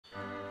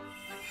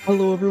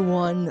Hello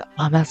everyone,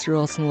 I'm Master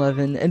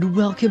Olsen11, and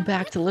welcome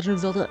back to Legend of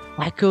Zelda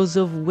Echoes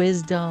of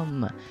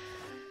Wisdom!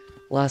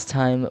 Last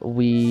time,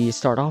 we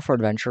start off our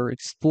adventure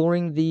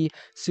exploring the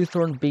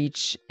Suthorn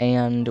beach,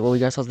 and what we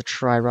got was the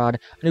Tri-Rod,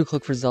 a new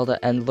cloak for Zelda,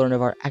 and learn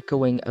of our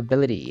echoing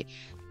ability.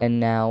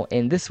 And now,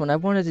 in this one, I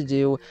wanted to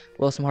do,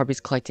 well, some harpies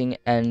collecting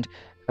and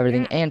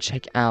everything, and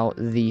check out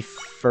the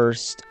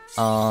first,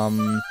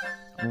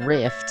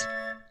 rift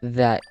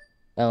that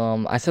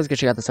I said I was gonna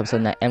check out this episode,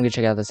 and I am gonna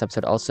check out this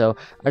episode also.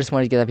 I just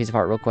wanted to get that piece of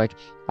art real quick,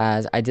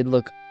 as I did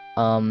look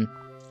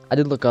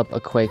up a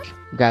quick,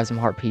 grab some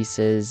heart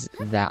pieces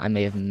that I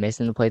may have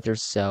missed in the playthrough,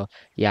 so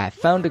yeah, I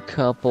found a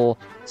couple.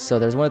 So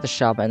there's one at the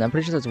shop, and I'm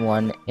pretty sure there's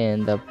one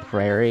in the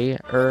prairie,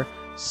 or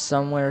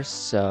somewhere,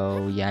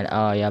 so yeah,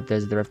 oh yeah,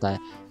 there's the rift that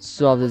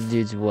solved this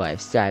dude's wife.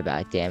 Sorry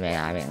about that,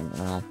 man, I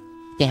mean,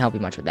 can't help you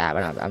much with that,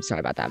 but I'm sorry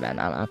about that, man,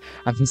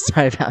 I'm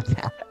sorry about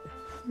that.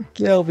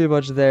 Can't help you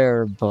much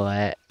there,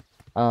 but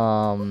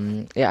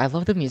yeah, I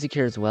love the music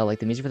here as well. Like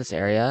the music for this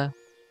area,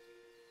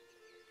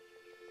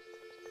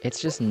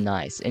 it's just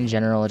nice in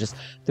general. Just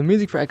the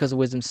music for Echoes of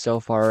Wisdom so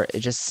far,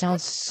 it just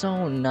sounds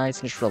so nice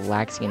and just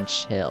relaxing and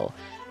chill.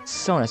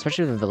 So nice,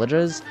 especially with the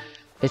villages.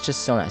 It's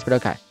just so nice. But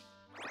okay,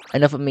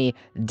 enough of me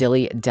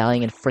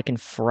dilly-dallying and frickin'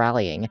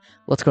 frallying.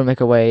 Let's go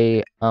make our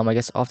way, I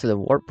guess, off to the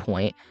warp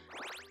point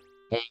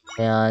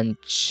and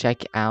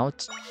check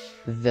out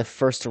the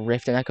first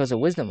rift in Echoes of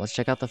Wisdom. Let's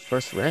check out the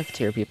first rift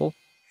here, people.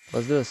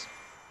 Let's do this.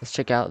 Let's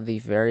check out the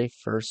very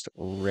first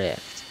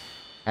rift.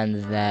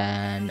 And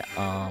then,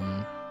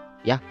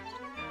 yeah.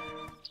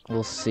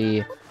 We'll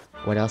see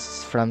what else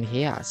is from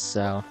here.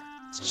 So,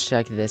 let's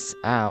check this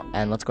out.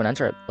 And let's go and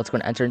enter it. Let's go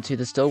and enter into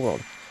the still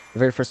world. The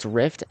very first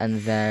rift.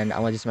 And then I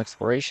want to do some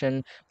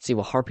exploration. See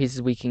what heart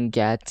pieces we can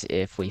get.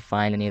 If we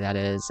find any, that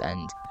is.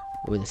 And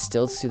with the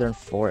still Suthorn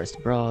forest.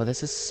 Bro,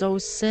 this is so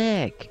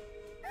sick.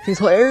 He's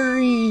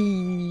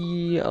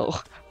hilarious.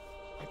 Oh.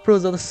 Bro,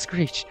 Zelda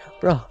screech.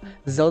 Bro,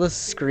 Zelda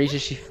screech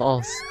as she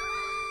falls.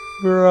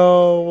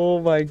 Bro,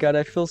 oh my god,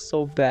 I feel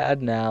so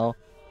bad now.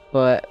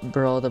 But,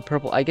 bro, the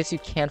purple, I guess you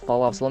can't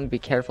fall off, so let me be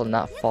careful to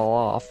not fall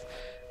off.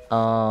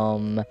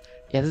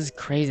 Yeah, this is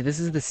crazy. This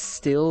is the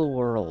still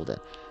world.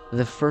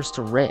 The first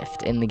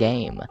rift in the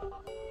game.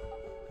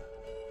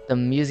 The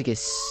music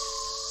is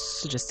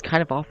just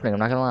kind of off-putting, I'm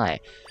not gonna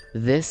lie.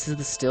 This is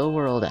the still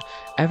world.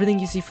 Everything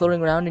you see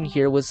floating around in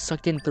here was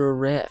sucked in through a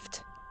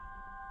rift.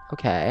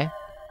 Okay.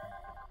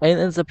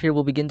 Aliens up here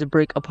will begin to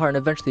break apart and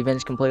eventually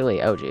vanish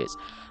completely. Oh, jeez.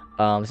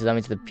 So that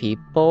means the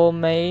people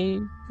may...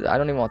 I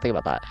don't even want to think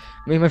about that.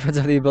 Me and my friends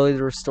have the ability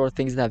to restore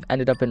things that have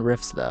ended up in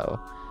rifts, though.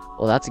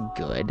 Well, that's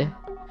good.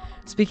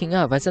 Speaking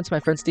of, I sense my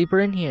friends deeper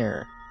in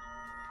here.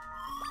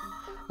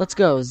 Let's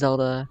go,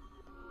 Zelda.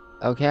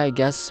 Okay, I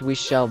guess we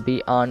shall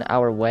be on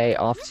our way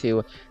off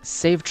to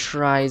Save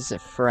Try's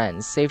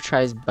friends. Save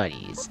Try's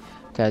buddies.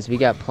 Because we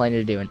got plenty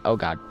to do, and oh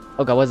god.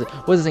 Oh god, what is it?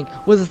 What is this thing?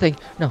 What is this thing?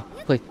 No,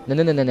 wait.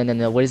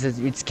 No. What is this?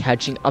 It's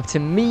catching up to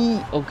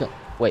me. Oh god.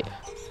 Wait.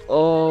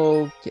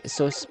 Okay,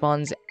 so it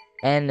spawns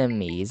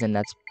enemies, and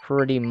that's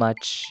pretty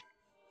much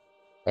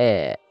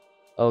it.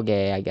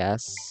 Okay, I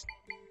guess.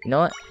 You know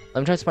what?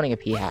 Let me try spawning a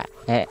pea hat.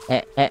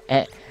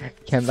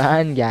 Come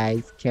on,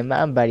 guys. Come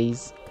on,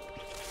 buddies.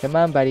 Come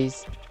on,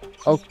 buddies.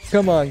 Oh,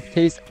 come on,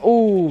 Case.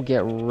 Oh,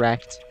 get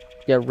wrecked.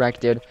 Get wrecked,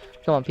 dude.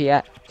 Come on, pea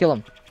hat. Kill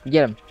him.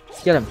 Get him.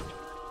 Get him.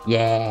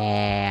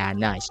 Yeah,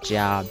 nice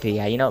job,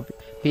 Pia. You know,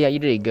 Pia, you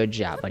did a good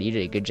job, buddy. You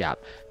did a good job.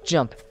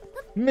 Jump.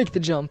 Make the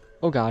jump.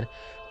 Oh, God.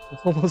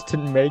 Almost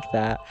didn't make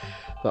that.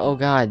 But, oh,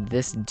 God,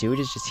 this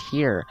dude is just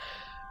here.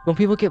 When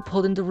people get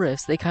pulled into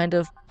rifts, they kind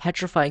of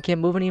petrify and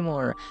can't move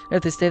anymore. And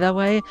if they stay that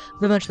way,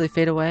 they'll eventually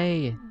fade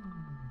away.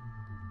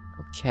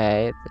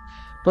 Okay.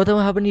 But then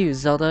what happened to you,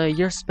 Zelda?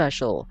 You're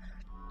special.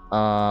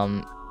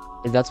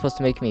 Is that supposed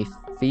to make me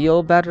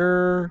feel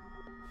better?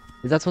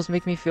 Is that supposed to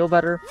make me feel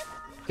better?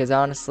 Because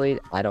honestly,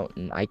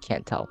 I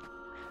can't tell.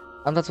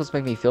 I'm not supposed to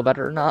make me feel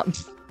better or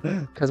not.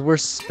 Because we're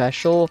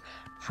special.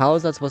 How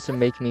is that supposed to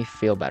make me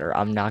feel better?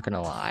 I'm not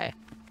gonna lie.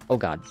 Oh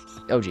god.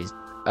 Oh jeez.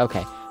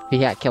 Okay.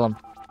 Pia, kill him.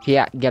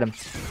 Pia, get him.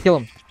 Kill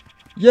him.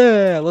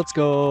 Yeah, let's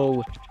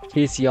go.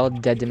 Casey, y'all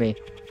dead to me.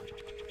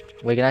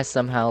 Wait, can I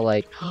somehow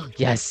like...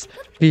 Yes!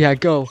 Pia,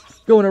 go!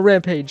 Go on a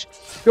rampage!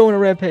 Go on a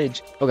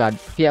rampage! Oh god.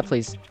 Pia,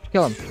 please.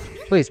 Kill him.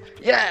 Please.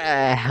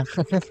 Yeah!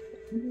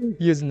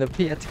 Using the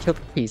Pia to kill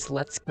the piece.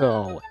 Let's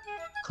go.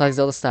 Classic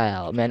Zelda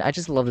style. Man, I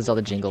just love the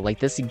Zelda jingle. Like,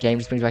 this game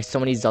just brings back so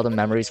many Zelda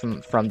memories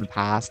from the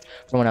past,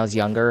 from when I was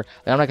younger.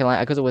 Like, I'm not gonna lie,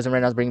 Echoes of Wisdom right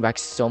now is bringing back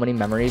so many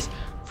memories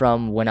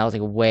from when I was,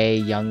 like, way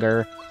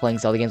younger, playing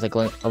Zelda games like A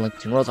Link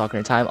Between Worlds, Ocarina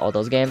of Time, all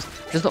those games.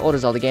 Just the older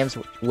Zelda games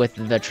with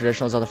the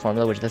traditional Zelda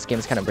formula, which this game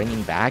is kind of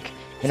bringing back,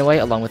 in a way,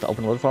 along with the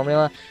open world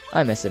formula.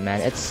 I miss it,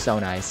 man. It's so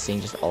nice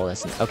seeing just all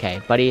this. Okay,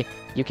 buddy,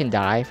 you can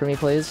die for me,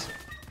 please?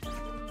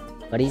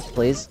 Buddy,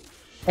 please?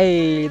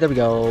 Hey, there we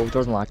go.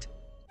 Door's unlocked.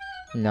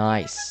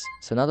 Nice.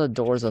 So now the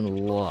door's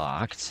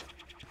unlocked.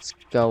 Let's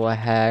go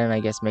ahead and I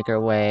guess make our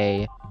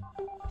way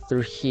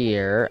through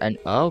here. And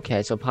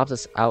okay, so it pops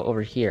us out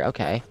over here.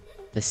 Okay.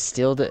 The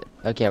stilled...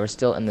 Okay, we're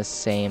still in the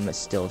same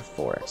stilled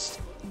forest.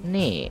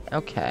 Neat.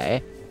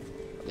 Okay.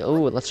 Oh,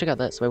 let's check out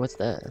this. Wait, what's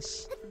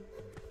this?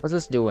 What's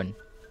this doing?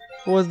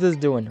 What's this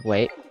doing?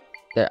 Wait.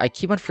 There, I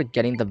keep on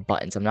forgetting the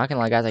buttons. I'm not gonna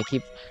lie, guys. I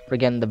keep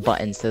forgetting the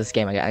buttons to this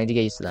game. I need to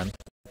get used to them.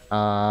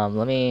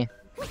 Let me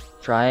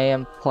try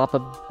and plop a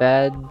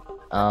bed.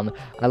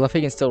 I love how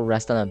you can still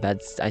rest on a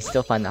bed. I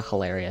still find that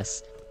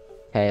hilarious.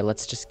 Okay,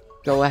 let's just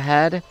go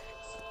ahead.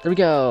 There we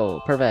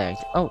go.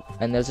 Perfect. Oh,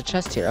 and there's a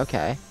chest here.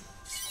 Okay.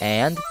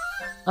 And,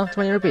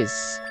 20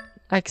 rupees.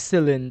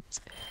 Excellent.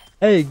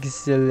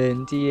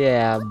 Excellent.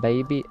 Yeah,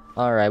 baby.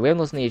 Alright, we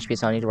haven't listened to HP,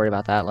 so I don't need to worry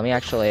about that. Let me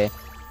actually,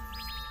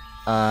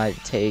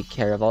 take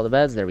care of all the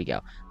beds. There we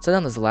go. So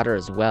down this ladder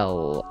as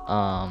well.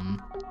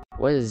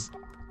 What is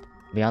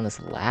beyond this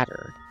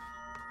ladder?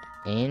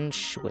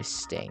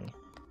 Interesting.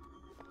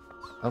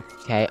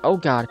 Okay. Oh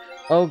god.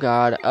 Oh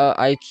god.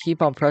 I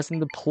keep on pressing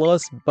the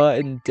plus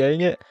button.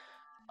 Dang it.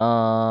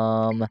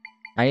 I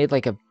need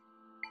like a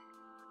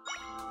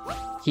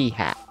key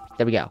hat.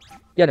 There we go.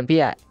 Get him,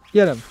 Piat.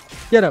 Get him.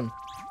 Get him.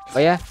 Oh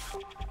yeah?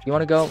 You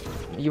wanna go?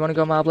 You wanna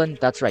go, Moblin?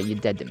 That's right, you're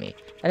dead to me.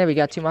 And then we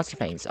got 2 monster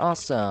fangs.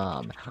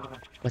 Awesome.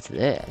 What's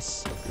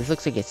this? This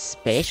looks like a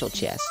spatial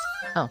chest.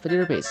 Oh, 50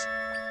 rupees.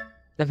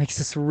 That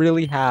makes us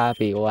really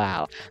happy.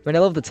 Wow. I mean, I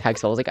love the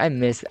text bubbles. Like, I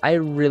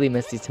really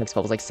miss these text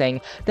bubbles. Like,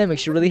 saying, that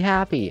makes you really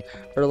happy.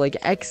 Or, like,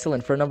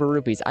 excellent for a number of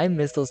rupees. I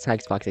miss those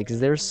text boxes because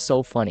they're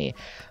so funny.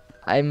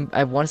 I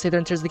want to say they're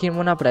in Tears of the Kingdom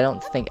 1 now, but I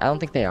don't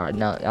think they are.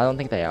 No, I don't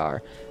think they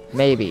are.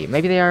 Maybe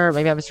they are.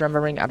 Maybe I'm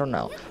misremembering. I don't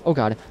know. Oh,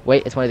 God.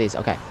 Wait, it's one of these.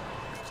 Okay.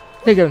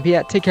 Take care of him,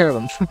 Piat. Take care of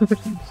him.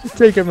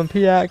 Take care of him,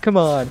 Piat. Come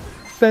on.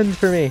 Fend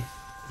for me.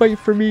 Fight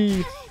for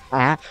me.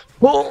 Ah.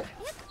 Oh.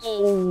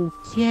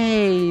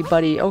 Okay,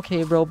 buddy.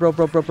 Okay, bro.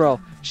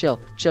 Chill.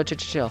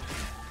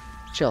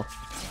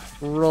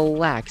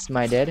 Relax,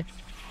 my dude.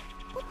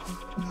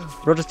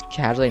 Bro just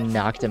casually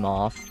knocked him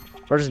off.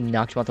 Bro just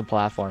knocked him off the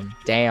platform.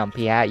 Damn,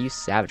 Piat, you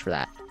savage for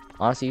that.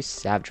 Honestly, you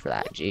savage for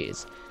that.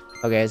 Jeez.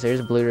 Okay, so here's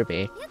a blue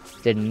rupee.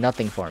 Did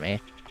nothing for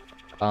me.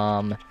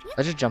 Let's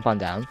just jump on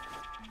down.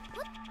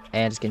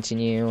 And just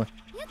continue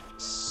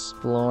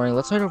exploring.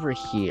 Let's head over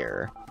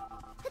here.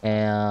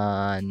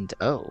 And,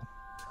 oh.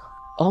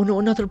 Oh no,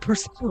 another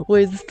person.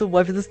 Wait, is this the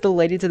wife? Is this the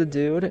lady to the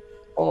dude?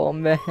 Oh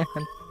man.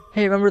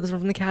 Hey, remember this one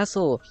from the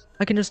castle?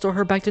 I can restore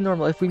her back to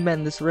normal if we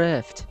mend this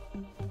rift.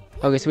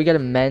 Okay, so we gotta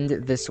mend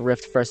this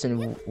rift first.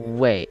 And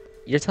wait,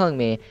 you're telling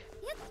me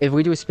if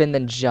we do a spin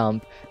then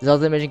jump,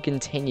 Zelda mission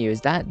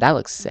continues? That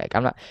looks sick.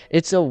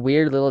 It's a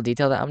weird little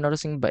detail that I'm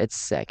noticing, but it's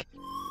sick.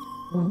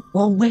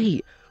 Oh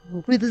wait,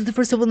 this is the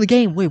first temple in the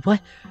game. Wait,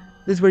 what?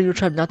 This is where you were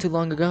trapped not too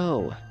long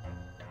ago.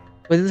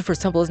 Wait, this is the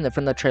first temple, isn't it,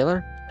 from the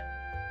trailer?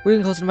 We're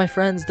getting closer to my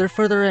friends. They're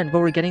further in, but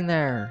we're getting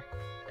there.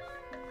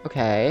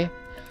 Okay.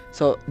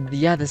 So,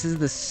 yeah, this is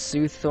the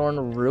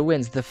Suthorn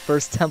Ruins, the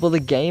first temple of the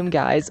game,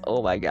 guys.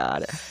 Oh my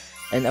god.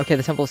 And, okay,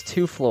 the temple is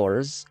 2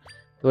 floors.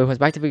 The way it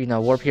back to we can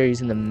now warp here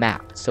using the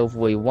map. So if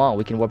we want,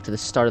 we can warp to the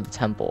start of the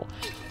temple.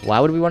 Why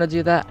would we want to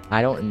do that?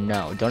 I don't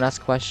know. Don't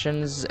ask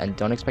questions and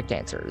don't expect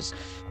answers.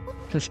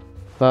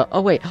 But,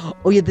 oh wait,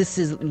 oh yeah, this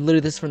is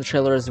from the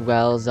trailer as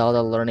well,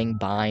 Zelda learning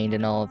Bind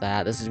and all of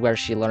that. This is where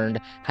she learned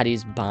how to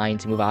use Bind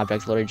to move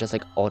objects, literally just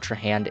like Ultra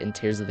Hand in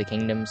Tears of the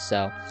Kingdom,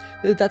 so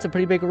that's a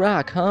pretty big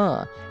rock,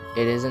 huh?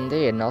 It is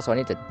indeed, and also I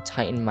need to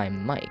tighten my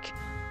mic.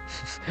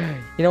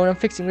 You know, when I'm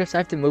fixing rifts, I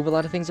have to move a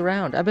lot of things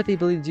around. I bet the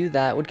ability to do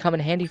that would come in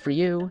handy for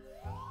you.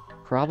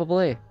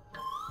 Probably.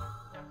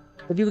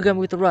 If you could guide me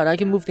with the rod, I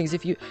can move things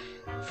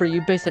for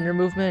you based on your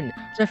movement.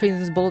 Try facing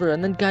this boulder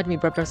and then guide me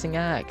by pressing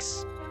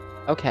X.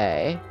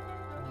 Okay.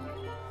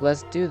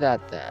 Let's do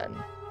that then.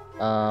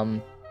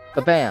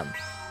 Ba-bam.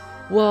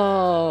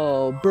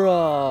 Whoa,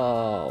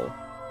 bro.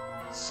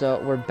 So,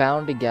 we're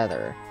bound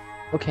together.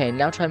 Okay,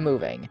 now try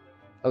moving.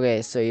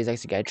 Okay, so use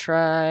X to guide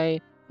try.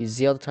 Use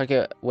Zeal to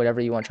target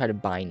whatever you want to try to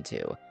bind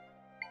to.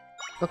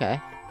 Okay,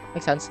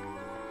 makes sense.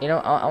 You know,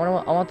 I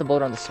want the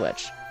boulder on the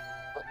switch.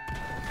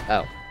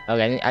 Oh,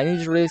 okay, I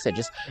need to release it.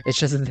 It's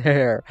just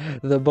there.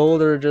 The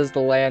boulder just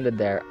landed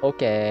there.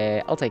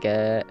 Okay, I'll take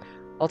it.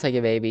 I'll take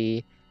it,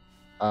 baby.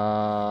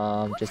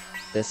 Just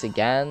this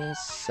again.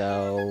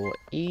 So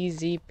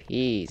easy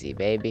peasy,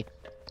 baby.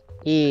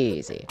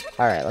 Easy.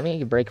 Alright, let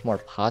me break more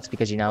pots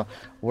because, you know,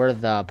 we're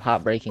the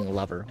pot breaking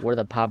lover. We're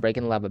the pot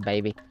breaking lover,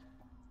 baby.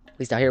 At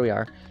least now here we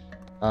are.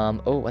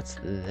 Oh, what's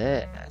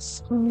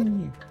this?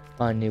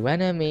 A new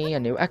enemy, a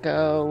new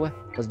echo.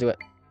 Let's do it.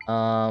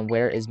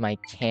 Where is my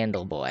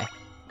candle boy?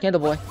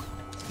 Candle boy.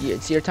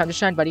 It's your time to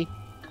shine, buddy.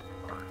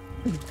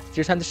 It's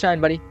your time to shine,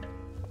 buddy.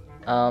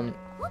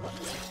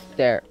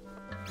 There.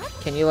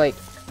 Can you, like,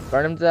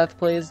 burn him to death,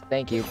 please?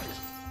 Thank you.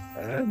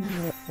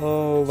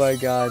 Oh my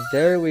god.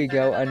 There we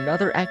go.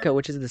 Another echo,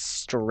 which is the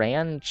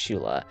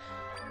Strandchula.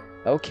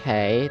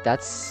 Okay,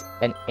 that's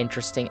an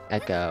interesting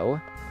echo,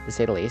 to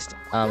say the least.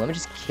 Let me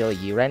just kill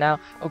you right now.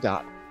 Oh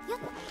god.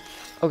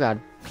 Oh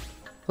god.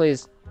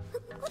 Please.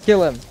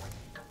 Kill him.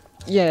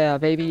 Yeah,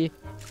 baby.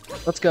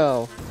 Let's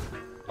go.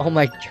 Oh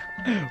my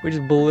god. We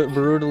just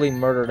brutally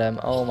murdered him.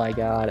 Oh my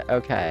god.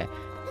 Okay.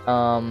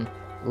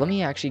 Let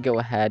me actually go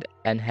ahead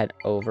and head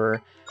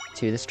over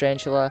to this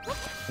tarantula.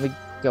 We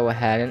go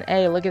ahead and,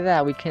 hey, look at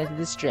that. We connected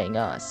the string.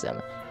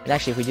 Awesome. And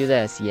actually, if we do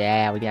this,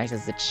 yeah, we can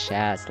access the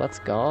chest. Let's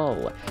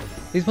go.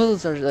 These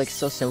puzzles are, like,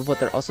 so simple, but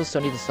they're also so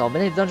neat to solve.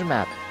 And a dungeon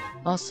map.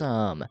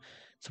 Awesome.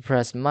 So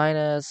press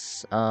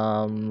minus.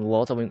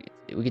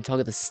 We can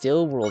toggle the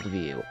still world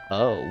view.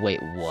 Oh,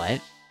 wait, what?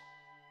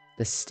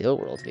 The still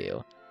world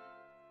view.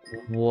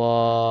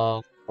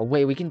 Whoa. Oh,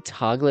 wait, we can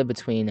toggle it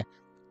between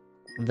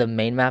the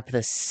main map,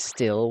 the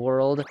still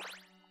world,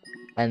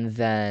 and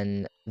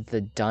then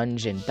the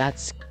dungeon.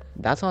 That's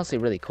honestly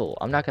really cool.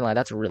 I'm not gonna lie,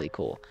 that's really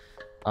cool.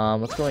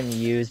 Let's go and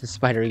use the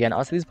spider again.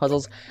 Honestly, these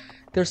puzzles,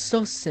 they're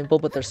so simple,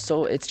 but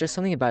it's just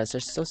something about it.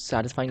 They're so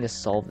satisfying to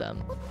solve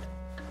them.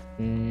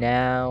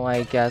 Now,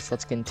 I guess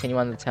let's continue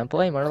on the temple.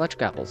 Hey, more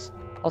electric apples.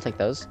 I'll take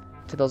those.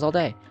 Take those all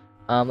day.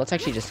 Let's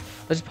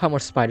just put more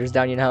spiders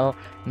down, you know?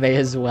 May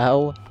as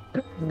well.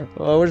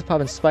 Oh, we're just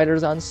popping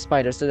spiders on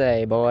spiders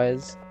today,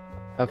 boys.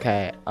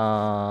 Okay,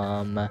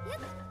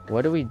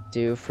 what do we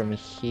do from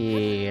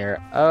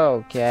here?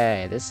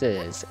 Okay, this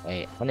is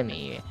an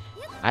enemy.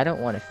 I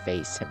don't want to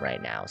face him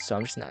right now, so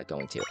I'm just not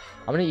going to.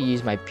 I'm going to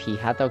use my P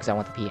hat, though, because I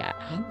want the P hat.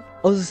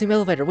 Oh, this is the same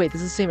elevator. Wait,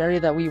 this is the same area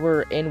that we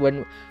were in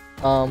when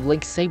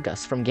Link saved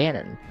us from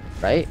Ganon,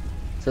 right?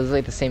 So this is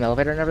like the same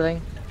elevator and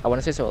everything? I want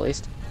to say so, at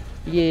least.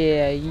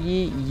 Yeah,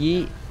 yeet,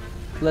 yeet.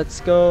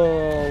 Let's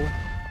go.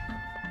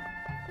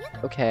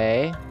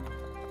 Okay.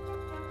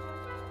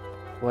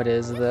 What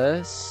is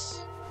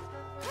this?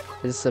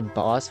 Is this a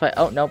boss fight?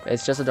 Oh, nope,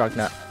 it's just a dark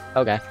nut.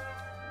 Okay.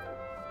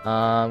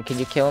 Can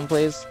you kill him,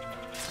 please?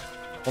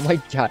 Oh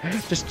my god,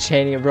 just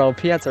chaining him, bro.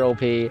 P-hats are OP.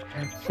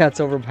 P-hats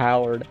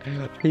overpowered.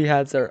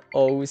 P-hats are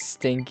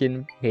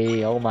stinking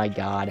P. Oh my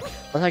god.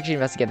 Let's actually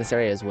investigate this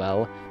area as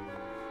well.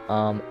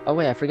 Oh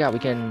wait, I forgot. We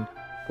can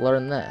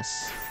learn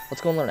this. Let's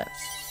go and learn it.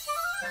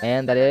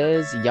 And that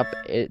is,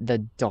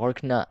 the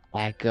Dark Nut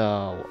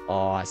Echo.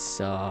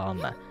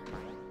 Awesome.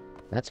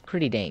 That's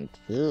pretty dang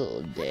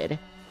cool, dude.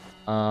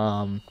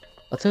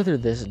 Let's go through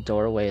this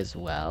doorway as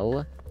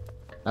well.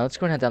 Now let's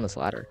go and head down this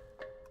ladder.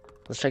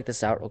 Let's check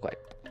this out real quick.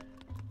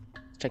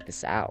 Check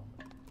this out.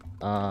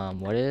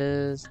 What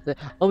is the...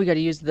 Oh, we gotta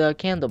use the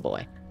candle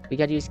boy. We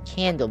gotta use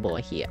candle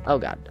boy here. Oh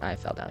god, I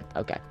fell down.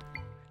 Okay.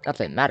 Not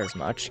that it matters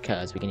much,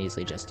 because we can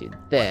easily just do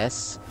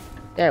this.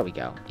 There we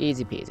go.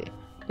 Easy peasy.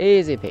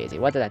 Easy peasy.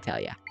 What did I tell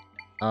ya?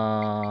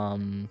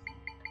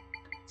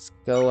 Let's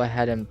go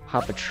ahead and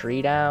pop a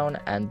tree down,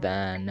 and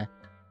then...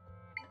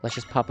 Let's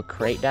just pop a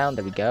crate down.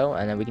 There we go.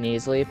 And then we can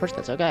easily push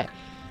this. Okay.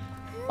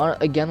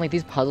 Again, like,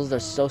 these puzzles, they're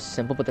so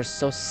simple, but they're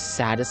so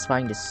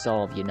satisfying to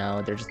solve, you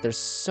know? They're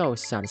so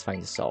satisfying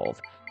to solve.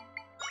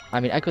 I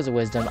mean, Echoes of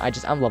Wisdom,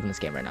 I'm loving this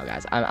game right now,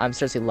 guys. I'm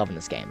seriously loving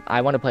this game.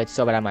 I want to play it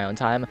so bad on my own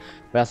time,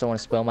 but I also want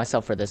to spoil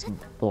myself for this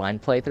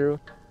blind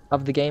playthrough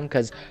of the game,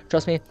 because,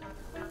 trust me,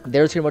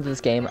 there's hero mode in this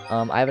game.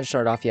 I haven't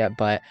started off yet,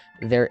 but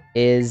there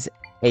is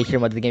a hero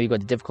mode in the game. You go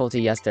to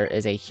difficulty, yes, there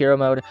is a hero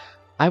mode.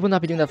 I will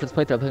not be doing that for this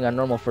playthrough. I'm putting on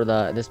normal for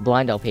this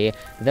blind LP.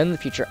 Then in the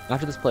future,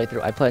 after this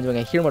playthrough, I plan on doing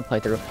a hero mode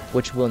playthrough,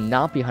 which will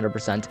not be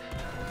 100%.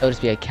 It'll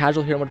just be a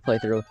casual hero mode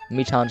playthrough,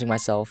 me challenging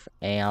myself,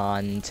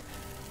 and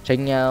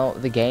checking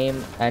out the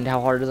game and how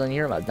hard it is on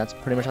hero mode. That's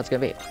pretty much how it's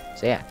going to be.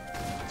 So yeah.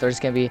 So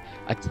it's going to be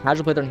a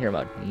casual playthrough in hero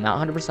mode.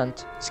 Not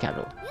 100%, it's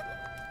casual.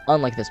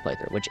 Unlike this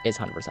playthrough, which is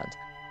 100%.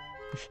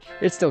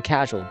 It's still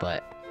casual,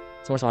 but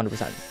it's more so 100%.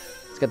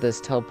 Let's get this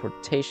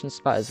teleportation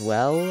spot as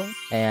well.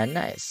 And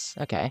nice.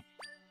 Okay.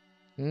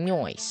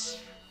 Nice.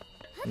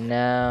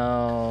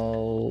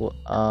 Now,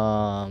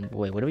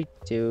 wait, what do we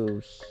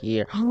do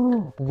here?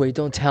 Wait,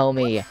 don't tell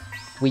me.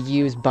 We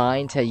use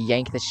bind to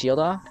yank the shield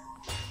off?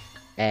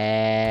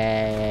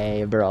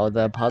 Hey, bro,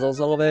 the puzzle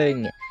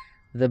solving.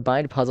 The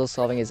bind puzzle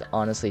solving is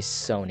honestly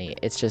so neat.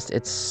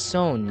 It's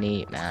so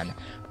neat, man.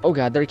 Oh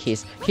god, there are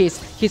keys.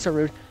 Keys are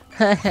rude.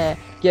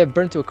 Get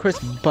burnt to a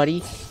crisp,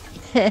 buddy.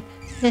 You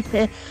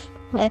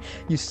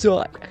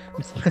suck.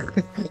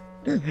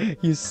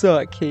 You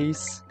suck,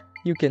 Case.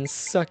 You can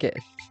suck it.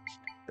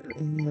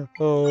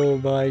 Oh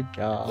my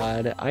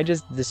god. I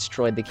just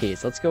destroyed the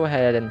case. Let's go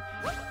ahead and...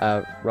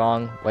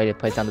 wrong way to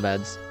place down the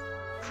beds.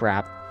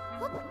 Crap.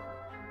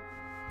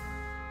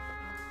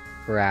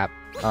 Let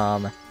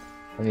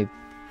me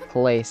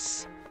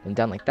place them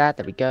down like that.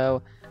 There we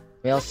go.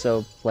 Let me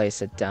also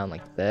place it down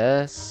like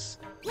this.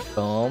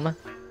 Boom.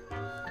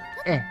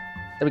 There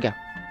we go.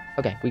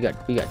 Okay, we good.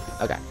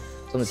 Okay.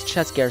 So let's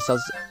chest get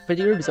ourselves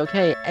 50 rubies.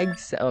 Okay,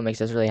 eggs. Oh, it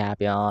makes us really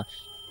happy. I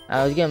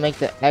was gonna make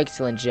the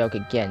excellent joke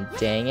again,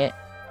 dang it.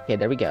 Okay,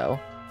 there we go.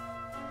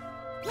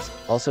 Let's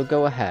also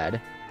go ahead.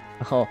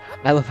 Oh,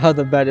 I love how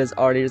the bed is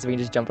already so we can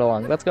just jump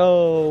along. Let's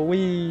go!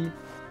 Wee!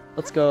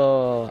 Let's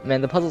go! Man,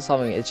 the puzzle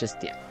solving is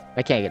just, yeah.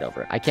 I can't get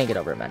over it. I can't get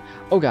over it, man.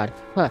 Oh god.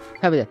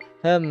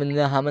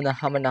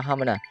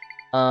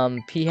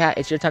 P-Hat,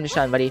 it's your time to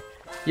shine, buddy.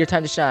 Your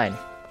time to shine.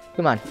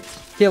 Come on.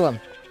 Kill him.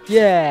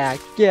 Yeah!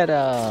 Get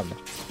him!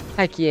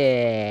 Heck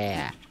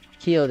yeah!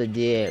 Kill the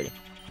dude.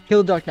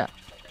 Kill the Dark Knight.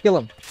 Kill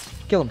him.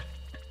 Kill him.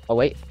 Oh,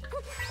 wait.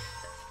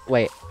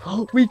 Wait.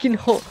 We can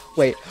hold.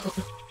 Wait.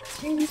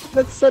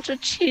 That's such a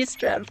cheese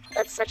trap.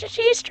 That's such a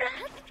cheese trap.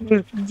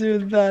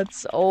 Dude,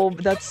 that's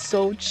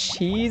so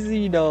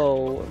cheesy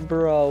though.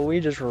 Bro, we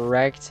just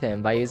wrecked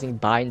him by using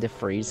bind to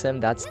freeze him.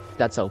 That's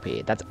OP.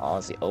 That's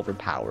honestly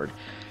overpowered.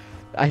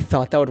 I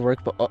thought that would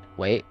work, but oh,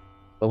 wait.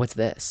 But what's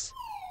this?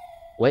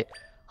 Wait,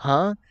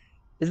 huh?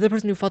 Is it the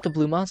person who fought the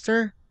blue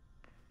monster?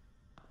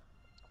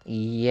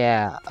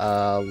 Yeah,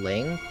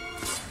 Link?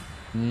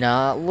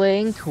 Not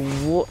Link?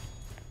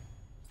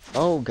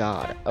 Oh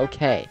god,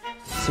 okay.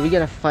 So we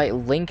gotta fight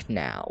Link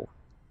now.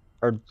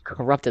 Or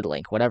Corrupted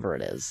Link, whatever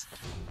it is.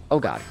 Oh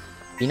god.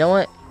 You know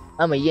what?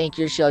 I'm gonna yank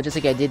your shell just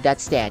like I did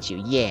that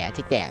statue. Yeah,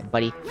 take that,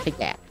 buddy. Take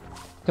that.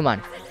 Come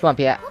on. Come on,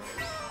 Pia.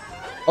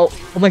 Oh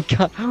my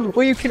god.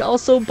 Well, you can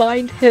also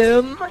bind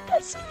him.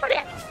 That's funny.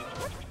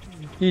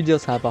 You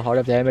just have a heart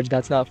of damage.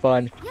 That's not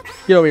fun.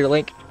 Get over here,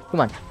 Link. Come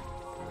on.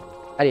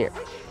 Out of here.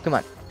 Come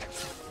on.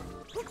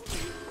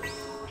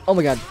 Oh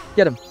my god.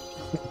 Get him.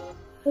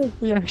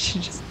 We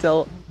actually just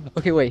still...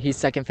 Okay, wait. He's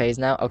second phase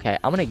now? Okay,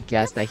 I'm gonna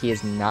guess that he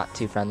is not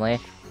too friendly.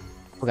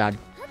 Oh god.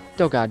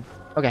 Oh god.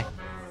 Okay.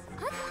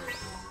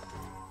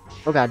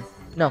 Oh god.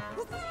 No.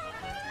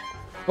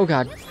 Oh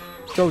god.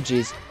 Oh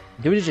jeez.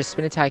 Dude is just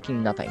spin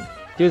attacking nothing.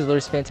 Dude is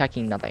literally spin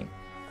attacking nothing.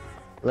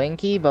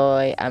 Linky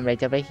boy, I'm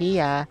right over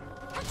here.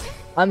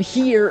 I'm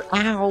here.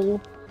 Ow.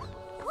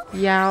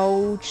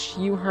 Youch.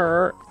 You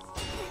hurt.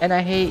 And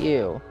I hate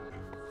you.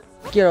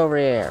 Get over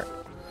here.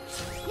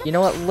 You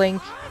know what,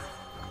 Link?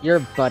 You're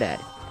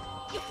butthead.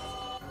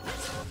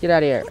 Get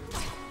out of here.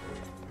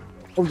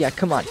 Oh yeah,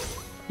 come on.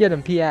 Get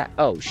him, Pia.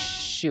 Oh,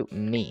 shoot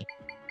me.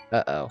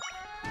 Uh-oh.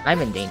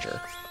 I'm in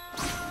danger.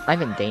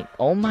 I'm in danger.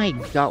 Oh my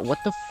god, what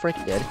the frick,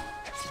 dude?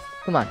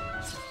 Come on.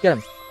 Get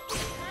him.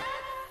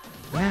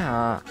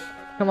 Yeah.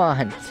 Come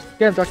on.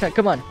 Get him, Dark Knight.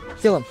 Come on.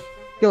 Kill him.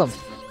 Kill him.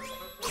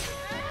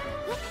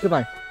 Come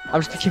on. I'm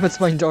just gonna keep on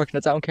smiling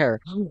Darkness. I don't care.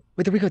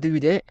 Wait, did we go? Did we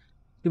do it?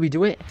 Did we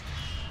do it?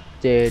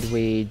 Did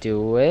we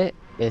do it?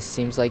 It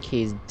seems like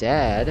he's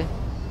dead.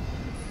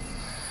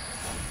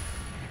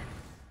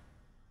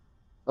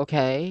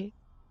 Okay.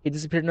 He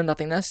disappeared into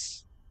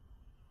nothingness.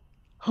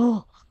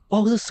 Oh,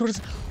 the sword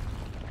is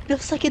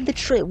just like in the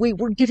trailer. Wait,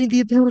 we're getting the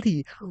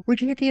ability. We're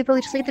getting the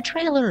ability just like in the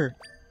trailer.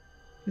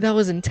 That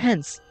was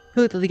intense.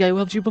 He looked like the guy who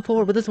helped you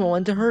before, but this one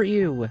wanted to hurt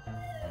you.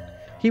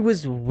 He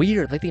was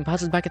weird, like the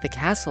imposters back at the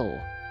castle.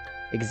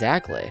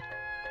 Exactly.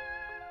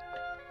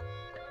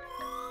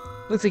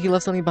 Looks like he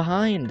left something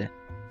behind.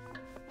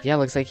 Yeah,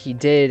 looks like he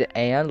did.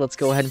 And let's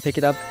go ahead and pick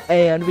it up.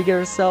 And we get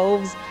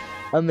ourselves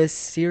a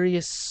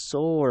mysterious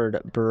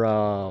sword,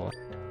 bro.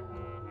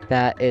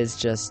 That is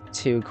just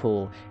too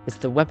cool. It's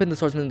the weapon the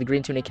swordsman in the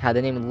green tunic had.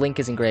 The name Link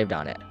is engraved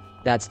on it.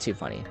 That's too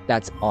funny.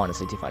 That's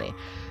honestly too funny.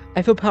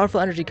 I feel powerful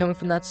energy coming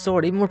from that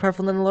sword, even more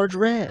powerful than the large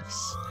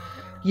rifts.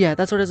 Yeah,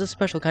 that sword has a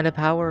special kind of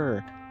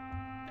power.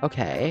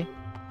 Okay.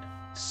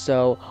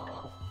 So,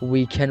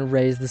 we can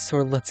raise the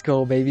sword. Let's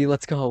go, baby.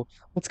 Let's go.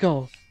 Let's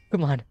go.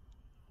 Come on.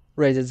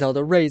 Raise it,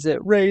 Zelda. Raise it.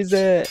 Raise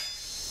it.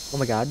 Oh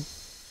my god.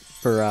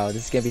 Bro,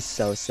 this is gonna be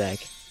so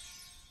sick.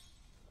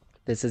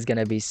 This is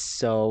gonna be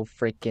so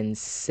freaking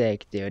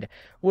sick, dude.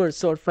 We're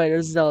sword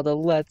fighters, Zelda.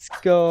 Let's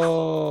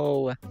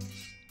go.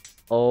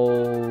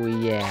 Oh,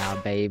 yeah,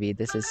 baby.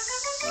 This is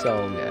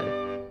so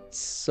good.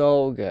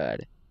 So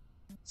good.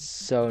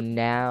 So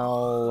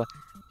now...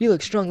 You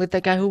look strong like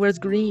that guy who wears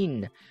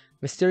green.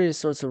 Mysterious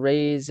swords to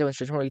raise. When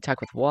straightforward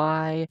attack with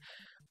Y.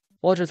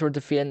 Walters were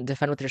defend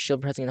with your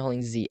shield pressing and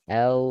holding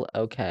ZL.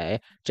 Okay.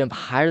 Jump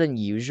higher than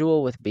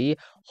usual with B.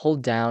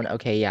 Hold down.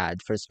 Okay, yeah,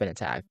 for spin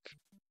attack.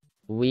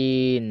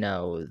 We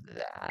know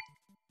that.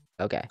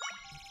 Okay.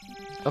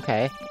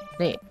 Okay.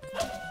 Neat.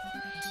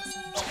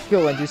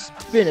 Go and do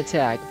spin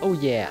attack. Oh,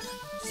 yeah.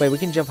 Wait, we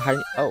can jump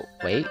higher. Oh,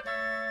 wait.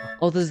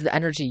 Oh, this is the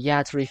energy.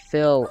 Yeah, to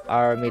refill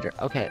our meter.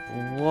 Okay.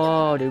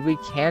 Whoa, dude, we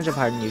can jump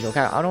higher than usual. Okay,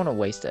 I don't want to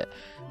waste it.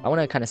 I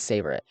want to kind of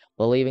savor it.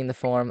 Believing the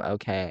form.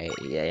 Okay.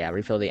 Yeah,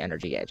 refill the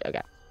energy gauge.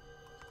 Okay.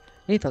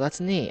 Neat, though. That's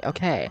neat.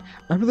 Okay.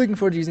 I'm really looking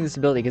forward to using this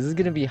ability because this is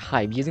going to be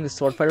hype. Using the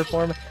sword fighter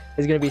form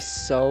is going to be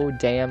so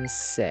damn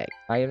sick.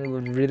 I am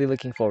really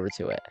looking forward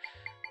to it.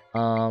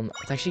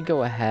 Let's actually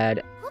go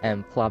ahead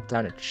and plop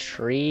down a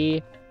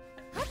tree.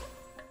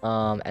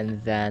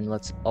 And then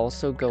let's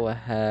also go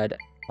ahead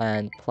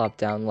and plop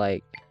down,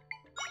 like,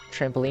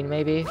 trampoline,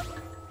 maybe?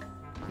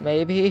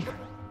 Maybe?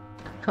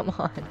 Come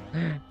on.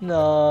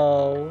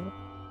 No.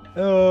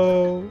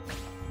 No.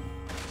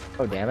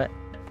 Oh, damn it.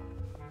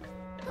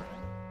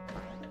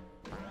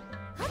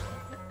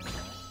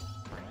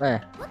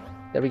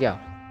 There we go.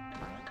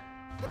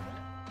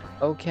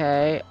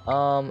 Okay,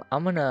 I'm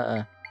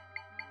gonna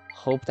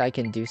hope that I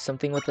can do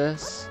something with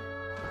this.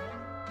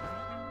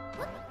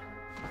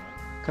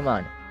 Come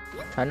on.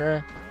 Trying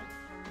to...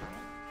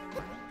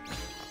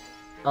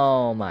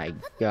 Oh my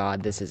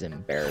god, this is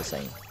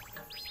embarrassing.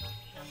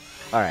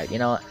 Alright, you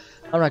know what?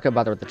 I'm not gonna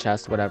bother with the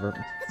chest, whatever.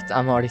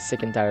 I'm already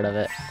sick and tired of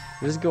it.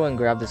 Just go and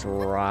grab this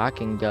rock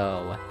and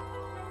go.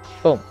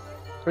 Boom.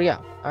 Here we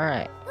go.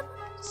 Alright.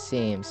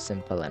 Seems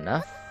simple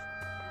enough.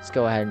 Let's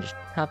go ahead and just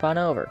hop on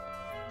over.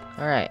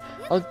 Alright.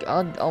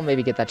 I'll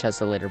maybe get that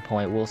chest at a later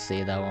point. We'll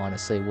see, though,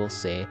 honestly. We'll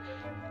see.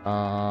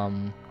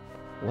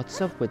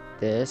 what's up with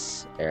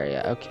this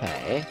area?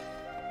 Okay.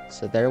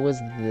 So there was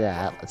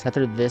that. Let's head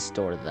through this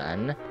door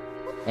then.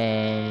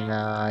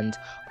 And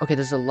okay,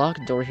 there's a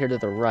locked door here to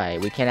the right.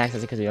 We can't access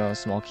it because we don't have a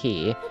small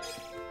key.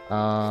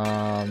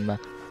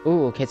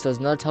 Ooh, okay, so there's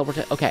another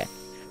teleportation. Okay.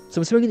 So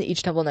I'm assuming in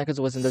each temple in Echoes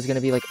of Wisdom, there's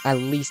gonna be like at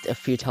least a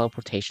few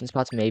teleportation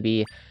spots,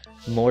 maybe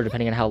more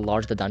depending on how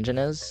large the dungeon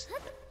is.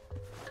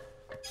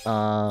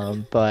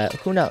 But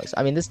who knows?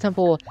 I mean, this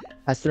temple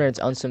has three on its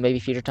own, so maybe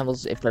future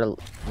temples, if they're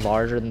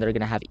larger, then they're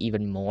gonna have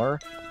even more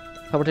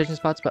teleportation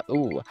spots. But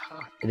ooh,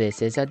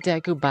 this is a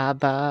Deku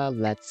Baba.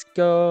 Let's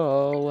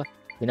go.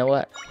 You know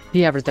what?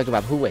 P versus Deku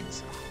Baba. Who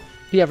wins?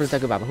 P versus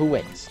Deku Baba. Who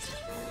wins?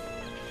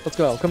 Let's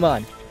go. Come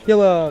on.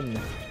 Kill him.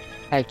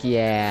 Heck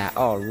yeah.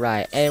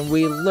 Alright. And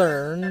we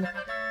learn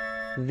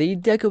the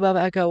Deku Baba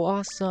Echo.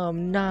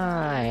 Awesome.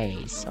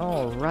 Nice.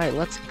 Alright.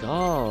 Let's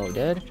go,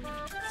 dude.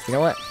 You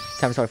know what?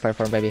 Time to start Fire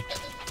Form, baby.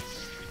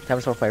 Time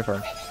to start Fire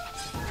Form.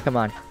 Come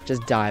on.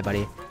 Just die,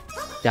 buddy.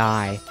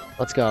 Die.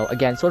 Let's go.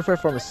 Again, Sword Fire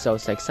Form is so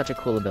sick. Such a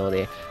cool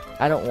ability.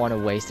 I don't want to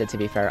waste it, to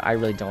be fair. I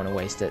really don't want to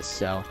waste it,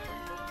 so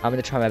I'm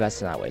going to try my best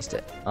to not waste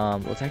it.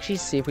 Let's actually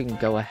see if we can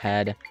go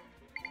ahead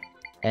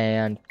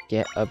and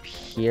get up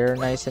here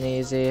nice and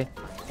easy.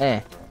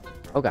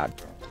 Oh, God.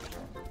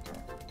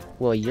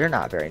 Well, you're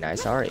not very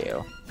nice, are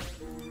you?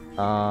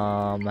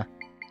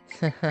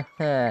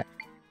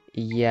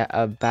 Yeah,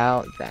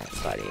 about that,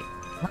 buddy.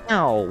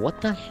 Wow,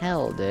 what the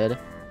hell, dude?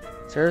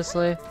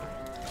 Seriously?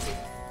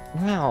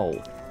 Wow.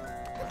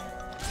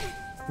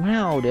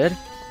 Wow, dude.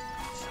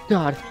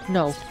 God,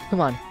 no.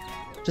 Come on.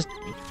 Just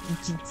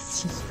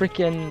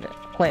freaking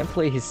plant,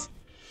 please.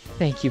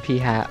 Thank you,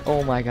 P-Hat.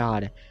 Oh my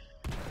god.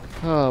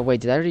 Oh,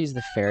 wait, did I already use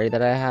the fairy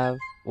that I have?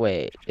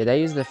 Wait, did I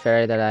use the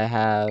fairy that I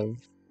have?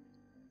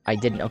 I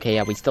didn't. Okay,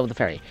 yeah, we still have the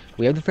fairy.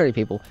 We have the fairy,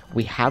 people.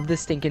 We have the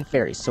stinking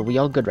fairy, so we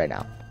all good right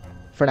now.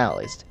 For now, at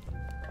least.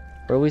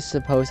 Were we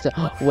supposed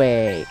to...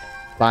 Wait.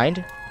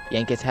 Bind?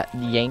 Yank his head.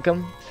 Yank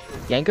him?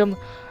 Yank him?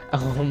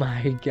 Oh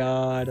my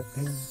god.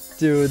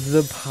 Dude,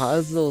 the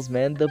puzzles,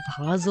 man. The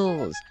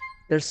puzzles.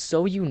 They're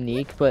so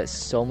unique, but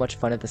so much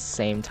fun at the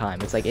same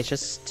time. It's like, it's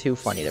just too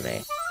funny to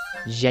me.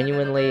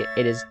 Genuinely,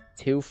 it is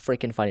too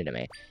freaking funny to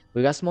me.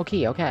 We got small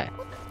key. Okay.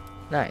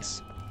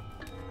 Nice.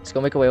 Let's go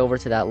make our way over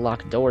to that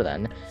locked door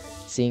then.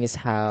 Seeing as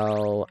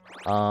how,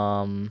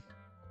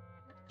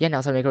 yeah, now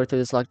it's time to make our way through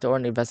this locked door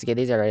and investigate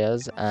these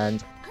areas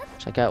and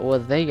check out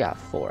what they got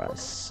for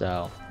us.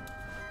 So,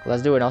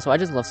 let's do it. And also, I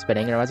just love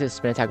spinning. It reminds me of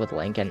spin attack with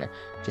Link, and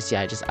just,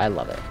 yeah, I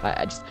love it.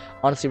 I just,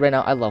 honestly, right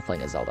now, I love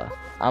playing as Zelda.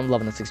 I'm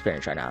loving this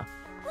experience right now.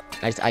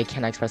 I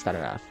cannot express that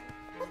enough.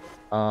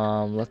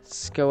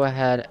 Let's go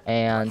ahead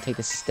and take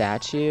the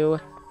statue.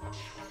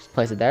 Just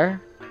place it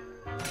there.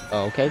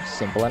 Okay,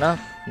 simple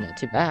enough. Not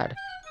too bad.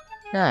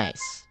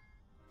 Nice.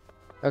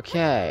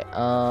 Okay,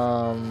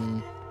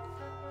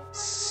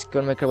 let's go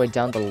and make our way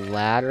down the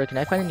ladder. Can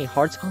I find any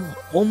hearts?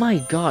 Oh my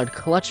god,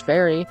 Clutch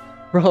Fairy.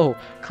 Bro,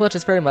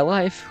 clutchest fairy in my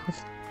life.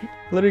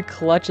 Literally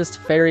clutchest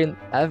fairy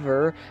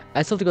ever.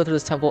 I still have to go through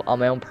this temple on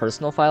my own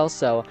personal file,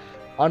 so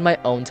on my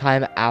own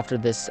time after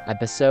this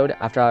episode,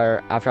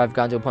 after I've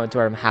gotten to a point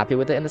where I'm happy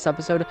with it in this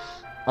episode,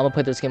 I'm gonna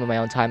play this game on my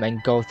own time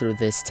and go through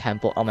this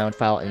temple on my own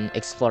file and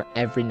explore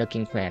every nook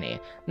and cranny.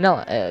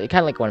 No, kind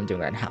of like what I'm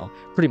doing right now,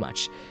 pretty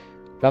much.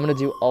 But I'm gonna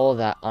do all of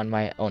that on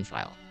my own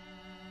file.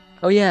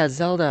 Oh yeah,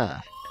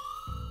 Zelda.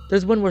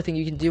 There's one more thing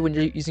you can do when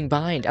you're using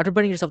bind. After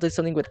binding yourself to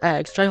something with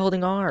X, try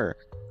holding R.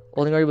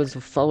 Holding R was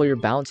to follow you're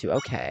bound to.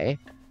 Okay.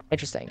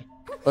 Interesting.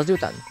 Let's do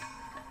it then.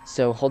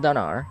 So, hold down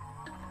R.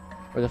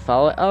 We're gonna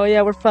follow it. Oh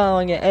yeah, we're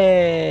following it.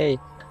 Hey!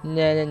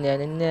 Na na na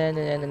na na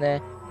na na na.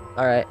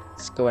 Alright,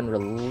 let's go and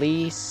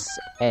release.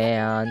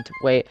 And,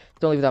 wait.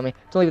 Don't leave without me.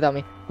 Don't leave without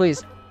me.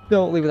 Please.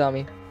 Don't leave without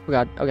me. Oh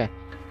god. Okay.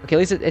 Okay, at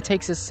least it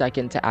takes a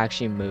second to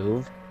actually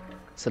move.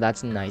 So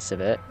that's nice of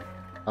it.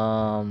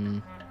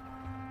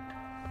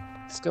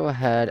 Let's go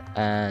ahead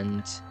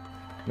and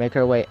make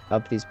our way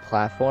up these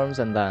platforms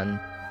and then...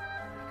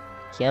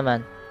 Come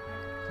on.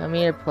 Come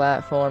here,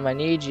 platform. I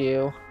need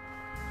you.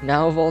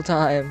 Now of all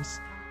times.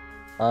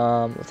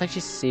 Let's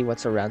actually see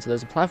what's around. So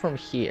there's a platform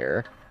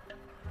here.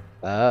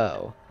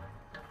 Oh.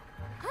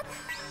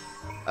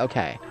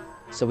 Okay.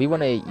 So we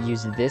want to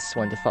use this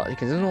one to follow,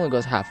 because this one only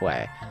goes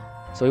halfway.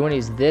 So we want to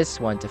use this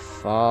one to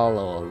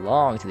follow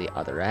along to the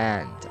other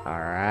end.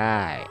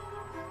 Alright.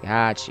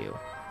 Got you.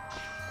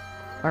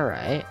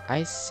 Alright,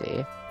 I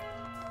see.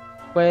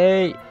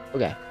 Wait.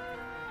 Okay.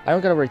 I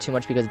don't gotta worry too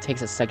much because it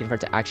takes a second for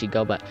it to actually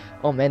go, but...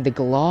 Oh man, the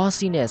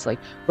glossiness. Like,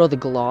 bro, the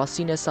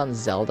glossiness on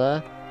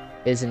Zelda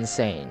is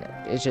insane.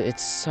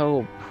 It's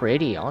so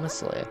pretty,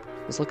 honestly.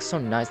 This looks so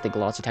nice, the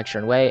glossy texture.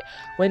 And wait,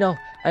 no.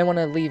 I want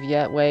to leave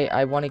yet. Wait,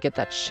 I want to get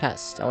that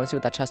chest. I want to see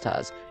what that chest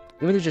has.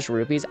 Even if it's just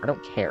rupees, I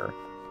don't care.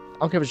 I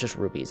don't care if it's just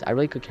rupees. I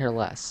really could care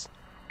less.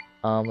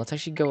 Let's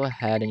actually go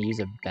ahead and use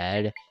a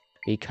bed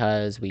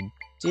because we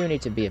do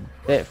need to be a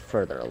bit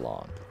further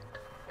along.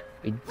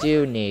 We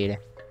do need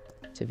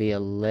to be a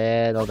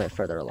little bit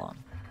further along.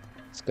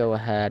 Let's go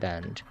ahead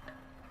and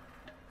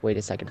wait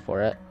a second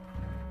for it.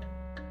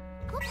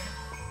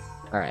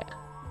 Alright.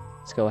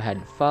 Let's go ahead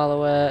and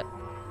follow it.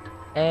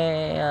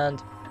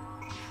 And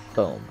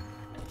boom.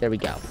 There we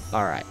go.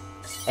 Alright.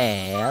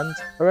 And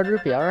a red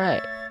rupee.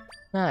 Alright.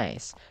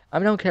 Nice. I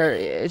mean, I don't care.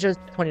 It's just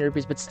 20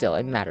 rupees, but still,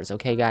 it matters.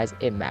 Okay, guys?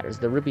 It matters.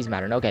 The rupees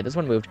matter. Okay, this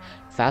one moved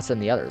faster than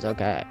the others.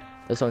 Okay.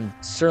 This one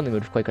certainly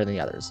moved quicker than the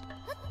others.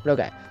 But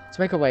okay. Let's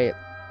make our way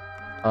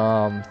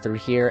through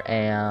here,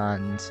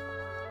 and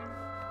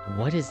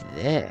what is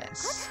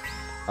this?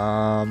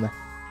 Am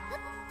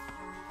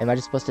I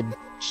just supposed to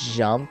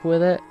jump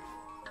with it?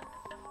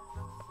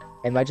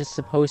 Am I just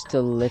supposed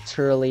to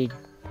literally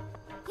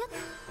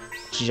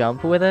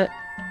jump with it?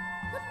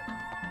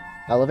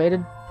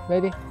 Elevated,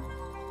 maybe?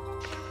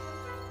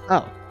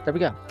 Oh, there we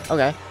go.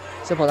 Okay.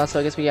 Simple enough, so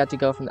I guess we had to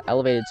go from the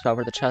elevated spot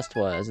where the chest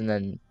was, and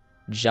then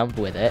jump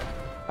with it.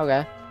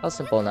 Okay, that was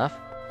simple enough.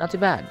 Not too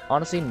bad.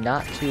 Honestly,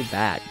 not too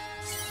bad.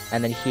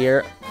 And then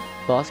here,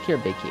 boss key or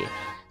big key?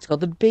 It's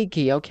called the big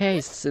key.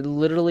 Okay, so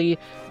literally,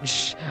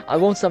 I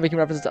won't stop making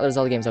references to other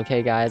Zelda games,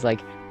 okay, guys?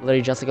 Like,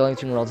 literally just like Going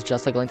Between Worlds,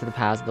 just like Going to the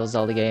Past, those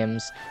Zelda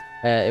games.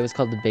 It was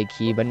called the big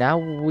key, but now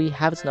we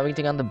have it, so now we can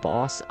take on the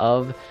boss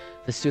of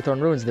the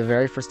Suthorn Ruins, the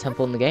very first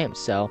temple in the game.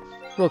 So,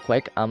 real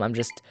quick,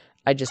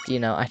 I just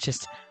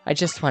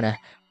want to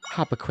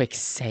hop a quick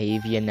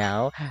save, you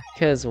know,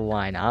 because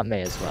why not?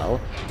 May as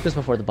well. Just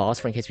before the boss,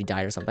 for in case we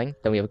die or something.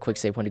 Then we have a quick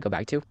save point to go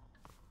back to.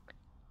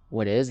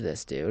 What is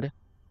this, dude?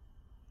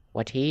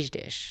 What is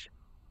this?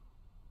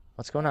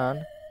 What's going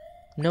on?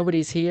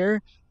 Nobody's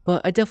here,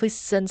 but I definitely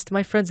sensed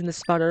my friends in this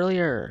spot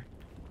earlier.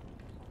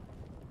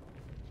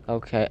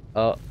 Okay,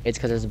 oh, it's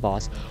because there's a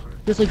boss.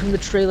 Just like from the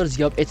trailers,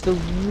 yup, it's the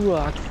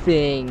rock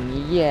thing.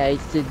 Yeah,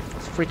 it's the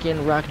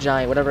freaking rock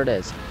giant, whatever it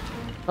is.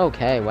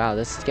 Okay, wow,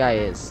 this guy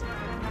is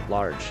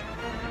large.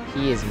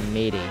 He is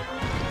meaty.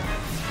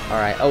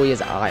 Alright, oh, he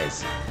has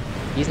eyes.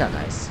 He's not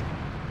nice.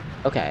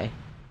 Okay.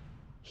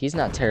 He's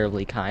not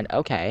terribly kind.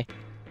 Okay.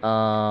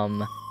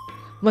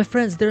 My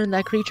friends, they're in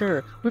that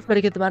creature. We've got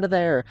to get them out of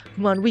there.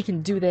 Come on, we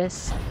can do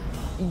this.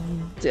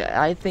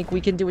 I think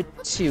we can do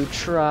it too.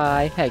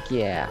 Try. Heck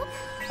yeah.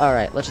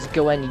 Alright, let's just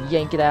go ahead and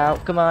yank it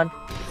out. Come on.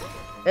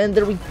 And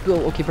there we go.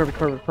 Okay, perfect,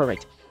 perfect,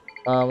 perfect.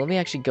 Let me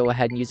actually go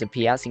ahead and use a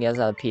P. Seeing as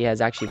a P is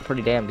actually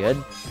pretty damn good.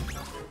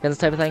 And this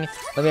type of thing.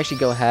 Let me actually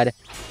go ahead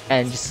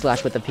and just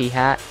slash with the P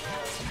hat.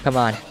 Come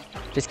on.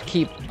 Just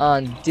keep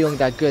on doing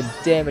that good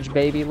damage,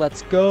 baby.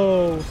 Let's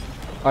go.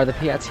 Are the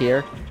P hats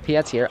here? P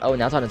hats here. Oh,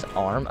 now it's on his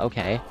arm.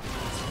 Okay.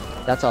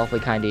 That's awfully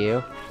kind of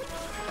you.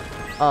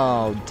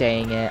 Oh,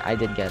 dang it. I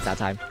didn't get it that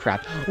time.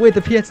 Crap. Wait,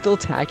 the P hat's still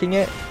attacking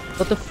it?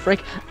 What the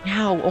frick?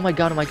 Ow. Oh my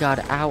god, oh my god.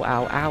 Ow,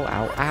 ow, ow,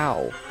 ow,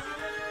 ow.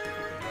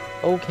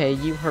 Okay,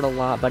 you hurt a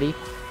lot, buddy.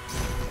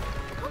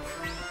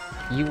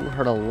 You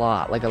hurt a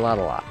lot. Like a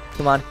lot.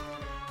 Come on.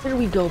 There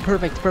we go.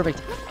 Perfect,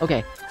 perfect.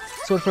 Okay.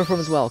 Sword form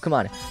as well. Come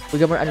on. We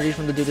got more energy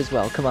from the dude as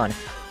well. Come on.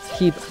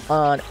 Keep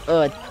on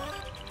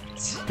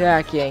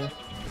attacking.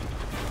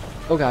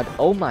 Oh god.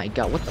 Oh my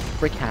god. What the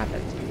frick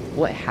happened?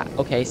 What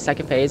okay,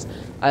 second phase.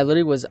 I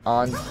literally was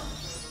on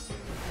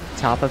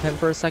top of him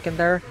for a second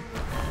there.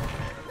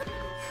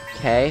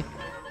 Okay.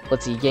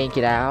 Let's yank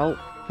it out.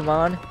 Come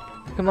on.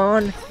 Come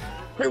on.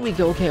 There we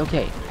go. Okay,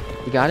 okay.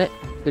 We got it.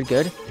 Good,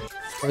 good.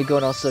 Let me go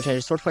and also change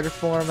the sword fighter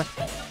form.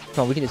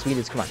 Come on, we can do this. We can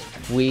do this. Come on.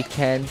 We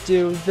can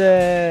do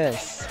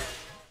this.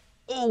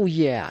 Oh,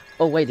 yeah.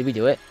 Oh, wait. Did we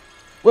do it?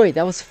 Wait,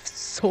 that was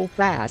so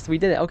fast. We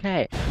did it.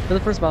 Okay. For the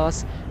first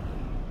boss,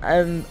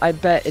 I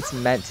bet it's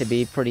meant to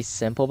be pretty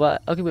simple,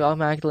 but okay, we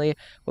automatically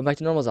went back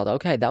to normal Zelda.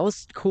 Okay, that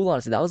was cool,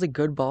 honestly. That was a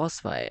good boss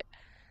fight.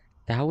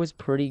 That was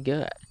pretty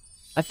good.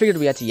 I figured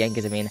we had to yank,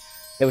 because, I mean,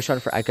 it was shown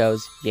for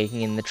Echoes,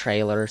 yanking in the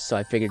trailer, so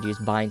I figured use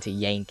bind to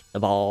yank the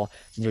ball,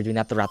 since we're doing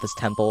that throughout this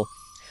temple.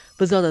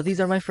 But Zelda, these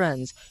are my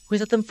friends. We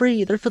set them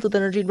free. They're filled with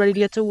energy and ready to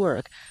get to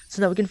work.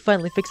 So now we can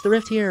finally fix the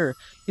rift here.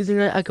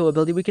 Using our Echo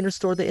ability, we can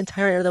restore the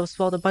entire area that was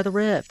swallowed up by the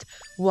rift.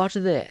 Watch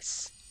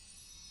this.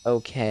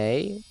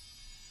 Okay.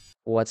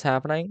 What's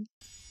happening?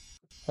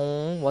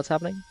 What's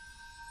happening?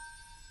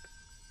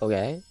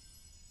 Okay.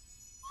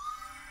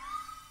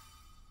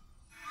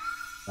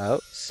 Oh,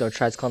 so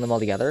tries calling them all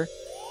together.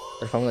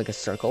 They're forming like a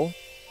circle.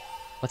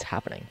 What's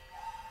happening?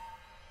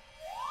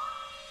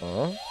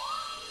 Huh?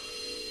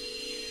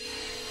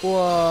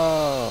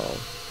 Whoa.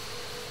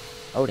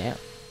 Oh, damn.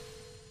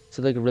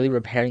 So they're like really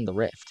repairing the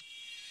rift.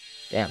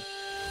 Damn.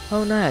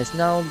 Oh, nice.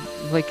 Now,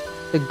 like,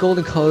 the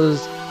golden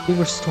colors being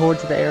restored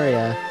to the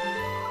area.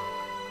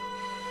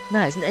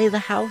 Nice. And hey, the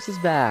house is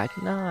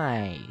back.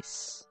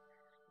 Nice.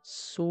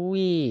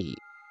 Sweet.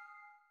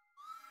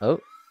 Oh.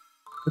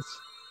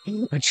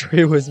 A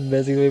tree was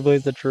missing. They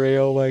placed a tree.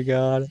 Oh my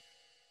god.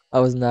 I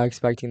was not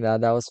expecting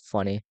that. That was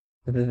funny.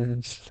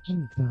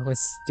 That was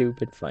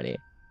stupid funny.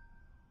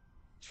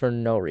 For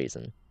no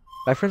reason.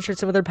 My friends shared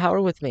some of their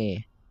power with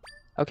me.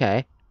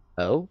 Okay.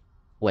 Oh?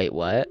 Wait,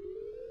 what?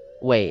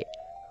 Wait.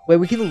 Wait,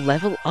 we can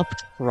level up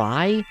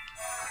Try?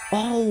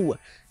 Oh!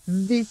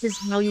 This is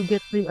how you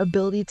get the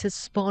ability to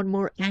spawn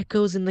more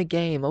echoes in the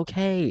game.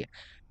 Okay.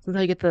 This is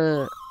how you get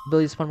the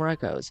ability to spawn more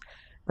echoes.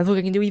 And look,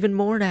 I can do even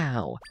more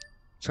now.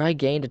 Try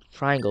gain to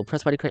triangle.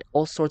 Press by to create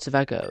all sorts of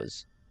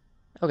echoes.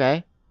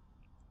 Okay.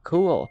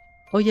 Cool.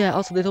 Oh yeah,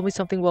 also they told me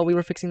something while we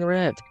were fixing the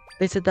rift.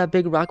 They said that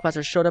big rock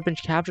monster showed up and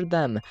captured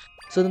them.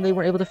 So then they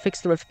weren't able to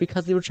fix the rift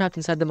because they were trapped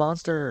inside the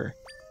monster.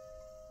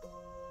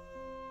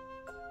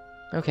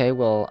 Okay,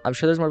 well, I'm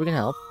sure there's more we can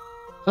help.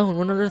 Oh, and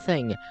one other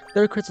thing.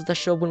 There are crystals that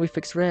show up when we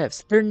fix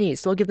rifts. They're neat,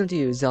 so I'll give them to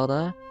you,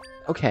 Zelda.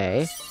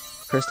 Okay.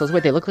 Crystals.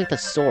 Wait, they look like the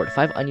sword.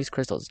 5 unused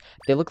crystals.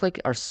 They look like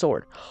our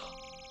sword.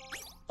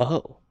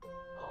 Oh.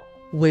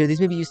 Wait, are these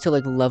maybe used to,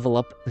 like, level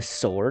up the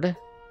sword?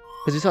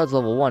 Because we saw it's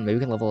level 1. Maybe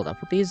we can level it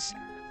up with these?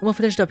 I'm all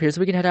finished up here,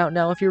 so we can head out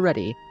now if you're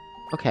ready.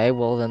 Okay,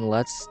 well then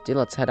let's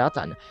head out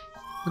then.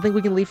 I think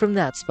we can leave from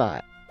that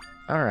spot.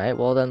 Alright,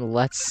 well then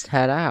let's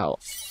head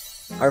out.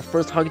 Our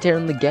first heart container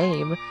in the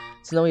game.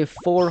 So now we have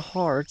 4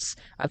 hearts.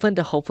 I plan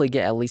to hopefully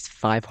get at least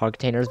 5 heart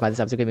containers by this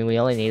episode. I mean, we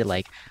only need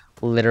like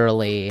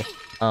literally,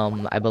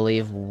 I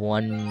believe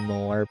 1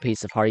 more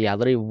piece of heart. Yeah,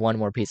 literally 1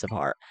 more piece of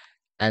heart.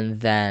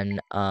 And then,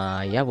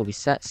 yeah, we'll be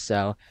set.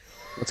 So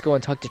let's go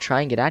and talk to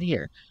Try and get out of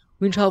here.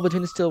 We can travel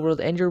between the still world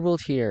and your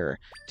world here.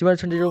 Do you want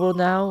to return to your world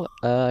now?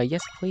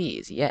 Yes,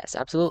 please. Yes,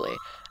 absolutely.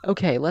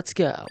 Okay, let's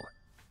go.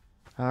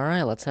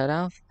 Alright, let's head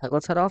out.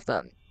 Let's head off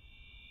then.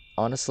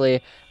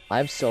 Honestly,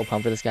 I'm so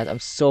pumped for this, guys. I'm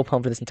so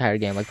pumped for this entire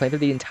game. Like, playing through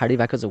the entirety of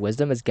Echoes of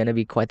Wisdom is gonna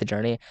be quite the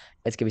journey.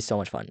 It's gonna be so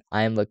much fun.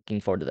 I am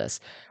looking forward to this.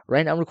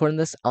 Right now, I'm recording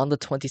this on the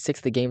 26th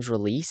of the game's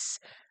release.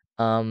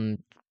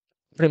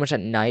 Pretty much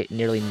at night,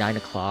 nearly 9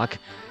 o'clock.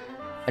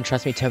 And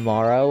trust me,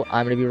 tomorrow,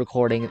 I'm gonna be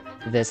recording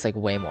this, like,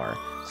 way more.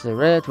 So the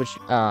rift, which,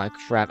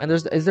 crap. And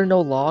is there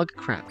no log?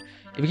 Crap.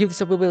 If we keep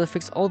this up, we'll be able to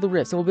fix all the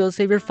rifts, and we'll be able to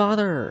save your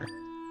father.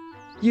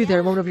 You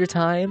there, moment of your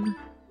time?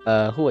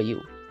 Who are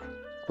you?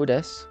 Who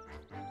this?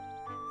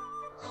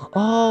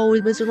 Oh,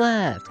 it's Mr.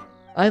 Left.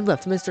 I'm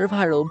Left, Mr. of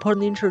Hyrule.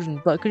 Pardon the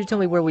intrusion, but could you tell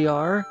me where we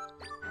are?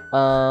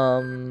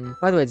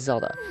 By the way, it's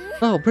Zelda.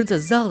 Oh,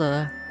 Princess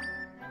Zelda.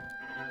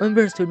 I'm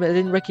embarrassed to admit I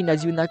didn't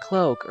recognize you in that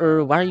cloak.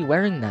 Or why are you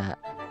wearing that?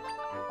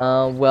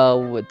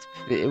 Well,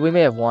 we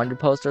may have wanted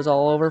posters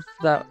all over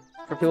for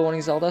people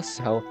wanting Zelda,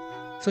 so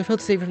I failed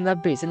to save you from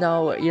that base, and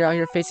now you're out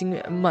here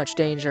facing much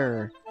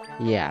danger.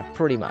 Yeah,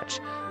 pretty much.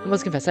 I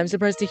must confess, I'm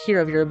surprised to hear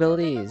of your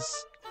abilities.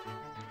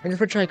 And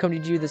for Try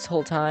accompanied you this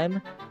whole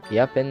time?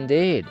 Yep,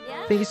 indeed.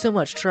 Thank you so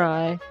much,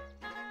 Try.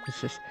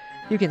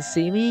 You can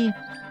see me?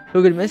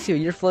 Who could miss you?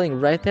 You're floating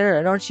right there,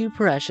 and aren't you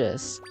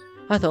precious?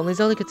 I thought only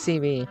Zelda could see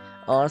me.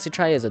 Honestly,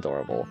 Try is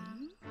adorable.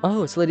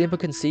 Oh, so Lady Impa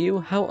can see you?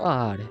 How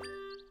odd.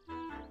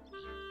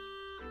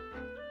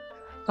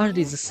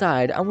 Oddities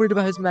aside, I'm worried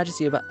about His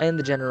Majesty and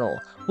the General.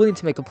 We'll need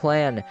to make a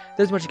plan.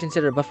 There's much to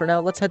consider, but for now,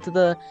 let's head to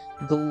the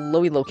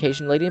glowy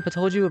location Lady Impa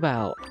told you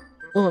about.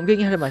 Oh, I'm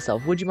getting ahead of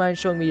myself. Would you mind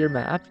showing me your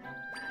map?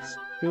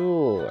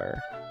 Sure.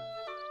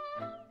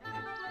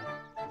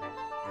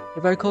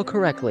 If I recall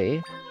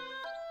correctly...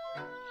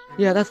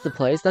 Yeah, that's the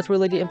place. That's where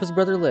Lady Impa's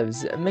brother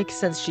lives. It makes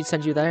sense she'd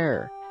send you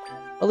there.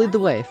 I'll lead the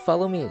way.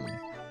 Follow me.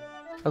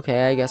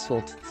 Okay, I guess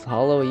we'll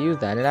follow you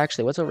then. And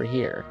actually, what's over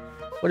here?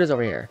 What is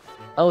over here?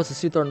 Oh, it's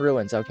the Suthorn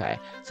ruins. Okay.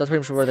 So that's pretty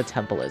much where the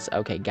temple is.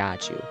 Okay,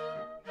 got you.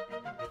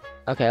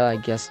 Okay, well, I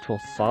guess we'll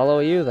follow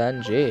you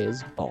then.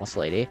 Jeez, boss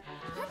lady.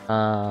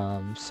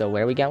 So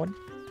where are we going?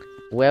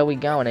 Where are we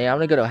going? Hey, I'm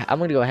gonna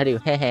go ahead of you.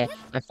 Heh.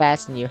 I'm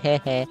faster than you.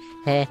 Heh.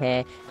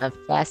 I'm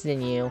faster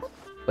than you.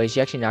 Wait, is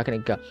she actually not gonna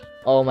go?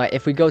 Oh my,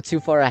 if we go too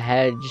far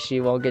ahead,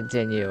 she won't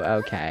continue.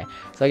 Okay.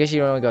 So I guess you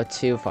don't want to go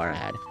too far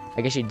ahead.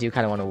 I guess you do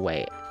kind of want to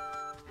wait.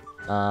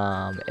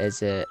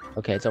 Is it...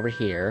 Okay, it's over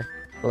here.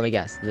 Well, let me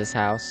guess. This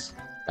house?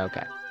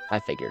 Okay, I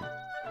figured.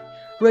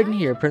 Right in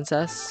here,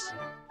 princess.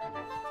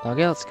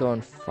 Okay, let's go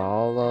and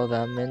follow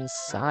them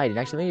inside. And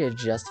actually, let me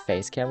adjust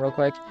face cam real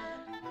quick.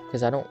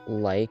 Because I don't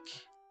like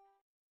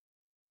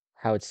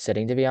how it's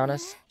sitting, to be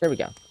honest. There we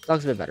go. That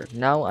looks a bit better.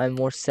 Now I'm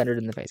more centered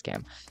in the face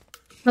cam.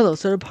 Hello,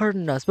 sir.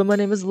 Pardon us, but my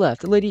name is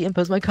Left. Lady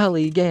Impa's my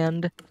colleague,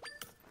 and...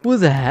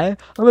 What's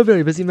that? I'm a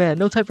very busy man.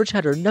 No time for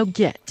chatter. Now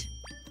get.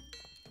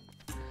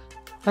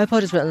 I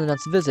apologize for the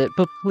unannounced visit,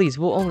 but please,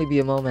 we'll only be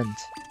a moment.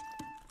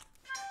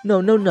 No,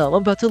 I'm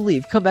about to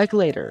leave. Come back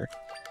later.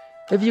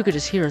 If you could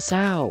just hear us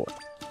out.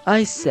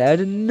 I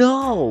said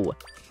no!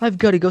 I've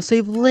got to go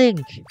save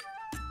Link!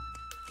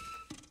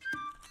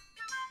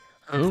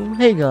 Oh,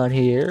 hang on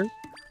here.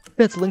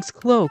 That's Link's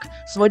cloak,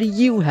 so why do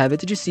you have it?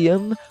 Did you see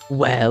him?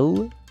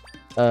 Well...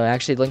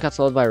 actually, Link got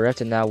swallowed by a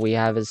rift, and now we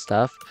have his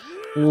stuff.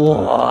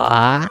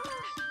 What?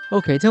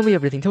 Okay, tell me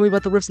everything. Tell me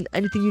about the rifts and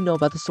anything you know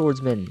about the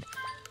swordsman.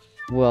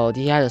 Well,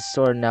 he had a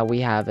sword, now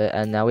we have it,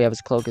 and now we have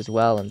his cloak as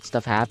well, and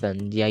stuff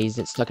happened. Yeah, he's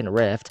stuck in a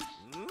rift.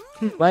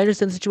 I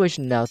understand the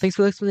situation now. Thanks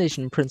for the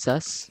explanation,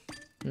 princess.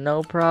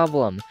 No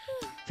problem.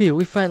 Phew,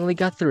 we finally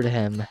got through to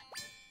him.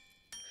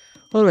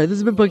 Alright, this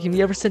has been bugging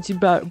me ever since you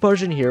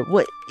barged in here.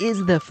 What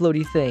is that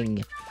floaty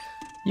thing?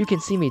 You can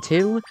see me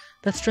too?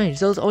 That's strange.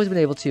 Zelda's always been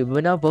able to,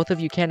 but now both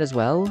of you can as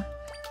well?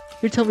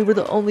 You're telling me we're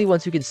the only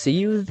ones who can see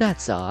you?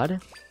 That's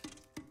odd.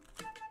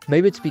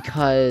 Maybe it's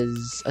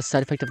because a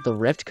side effect of the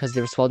rift, because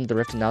they were swallowed into the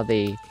rift and now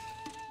they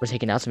were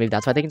taken out, so maybe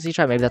that's why they can see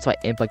Try. Maybe that's why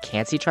Impa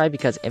can't see Try,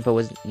 because Impa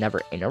was never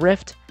in a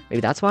rift.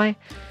 Maybe that's why.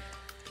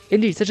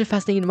 Indeed, such a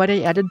fascinating, might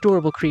I add,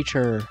 adorable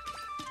creature.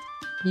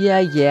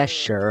 Yeah,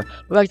 sure.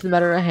 But back to the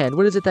matter at hand.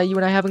 What is it that you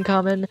and I have in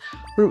common?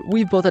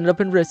 We've both ended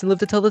up in rifts and lived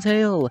to tell the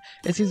tale.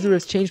 It seems the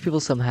rifts change people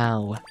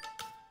somehow.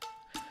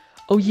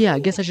 Oh yeah, I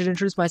guess I should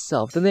introduce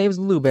myself. The name's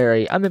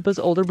Blueberry. I'm Impa's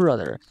older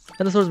brother.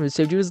 And the swordsman who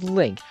saved you is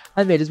Link.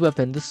 I made his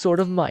weapon, the Sword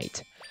of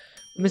Might.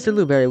 Mr.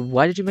 Blueberry,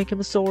 why did you make him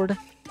a sword?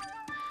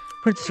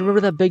 Princess, remember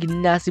that big,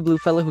 nasty blue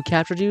fellow who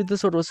captured you? The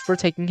sword was for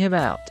taking him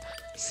out.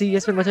 See, I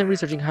spent my time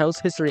researching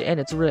Hyrule's history and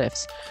its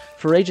rifts.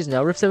 For ages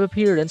now, rifts have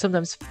appeared, and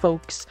sometimes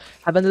folks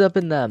have ended up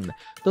in them.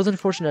 Those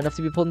unfortunate enough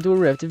to be pulled into a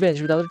rift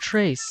vanished without a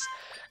trace.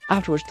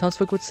 Afterwards,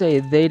 townsfolk would say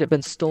they'd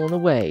been stolen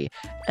away.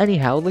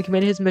 Anyhow, Link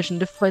made it his mission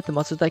to fight the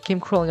monsters that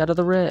came crawling out of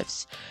the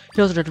rifts.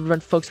 He also tried to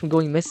prevent folks from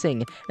going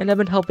missing, and I've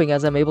been helping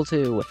as I'm able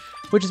to.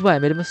 Which is why I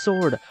made him a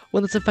sword,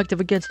 one that's effective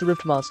against the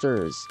rift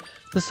monsters.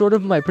 The Sword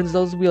of Might Princess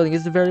Zelda's wielding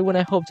is the very one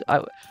I hoped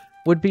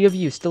would be of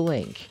use to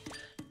Link.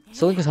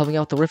 So Link was helping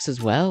out the rifts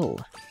as well.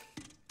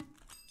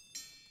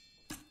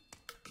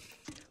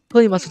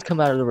 Plenty of monsters come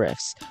out of the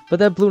rifts, but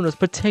that blue one was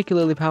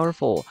particularly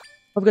powerful.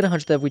 I've got a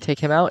hunch that if we take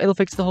him out, it'll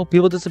fix the whole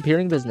people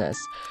disappearing business.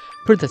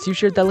 Princess, you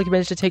shared that Link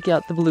managed to take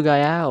out the blue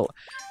guy out,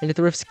 and yet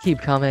the rifts keep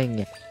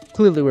coming.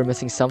 Clearly we're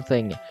missing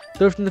something.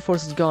 The rift in the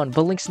forest is gone,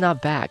 but Link's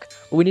not back.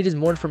 What we need is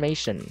more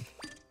information.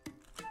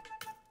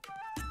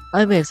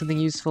 I may have something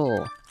useful.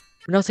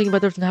 When I was thinking about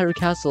the rift in Hyrule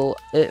Castle,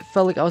 it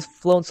felt like I was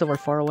flown somewhere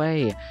far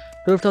away.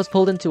 The rift I was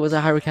pulled into was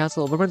at Hyrule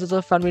Castle, but Princess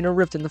Zelda found me in a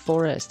rift in the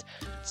forest.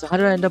 So how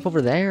did I end up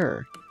over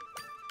there?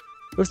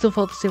 Rifts still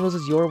follow the same rules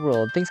as your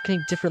world. Things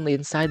connect differently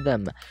inside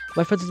them.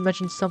 My friends has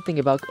mentioned something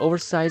about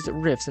oversized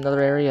rifts in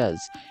other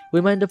areas. We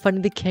might end up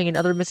finding the king and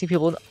other missing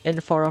people in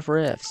far-off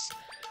rifts.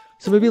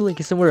 So maybe Link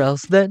is somewhere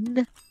else,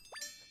 then?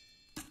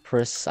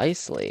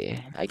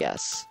 Precisely, I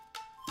guess.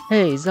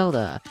 Hey,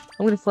 Zelda.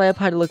 I'm gonna fly up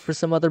high to look for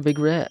some other big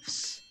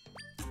rifts.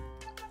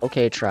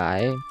 Okay,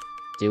 try.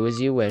 Do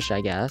as you wish,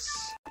 I guess.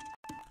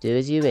 Do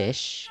as you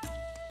wish,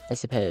 I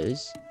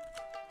suppose.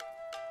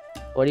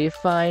 What do you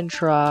find,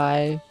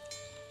 Try?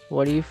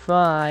 What do you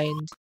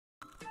find?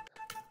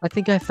 I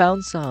think I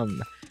found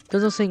some.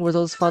 There's no saying where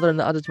those father and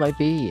the others might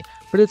be,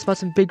 but it's about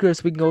some big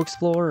rifts we can go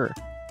explore.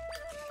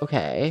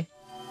 Okay.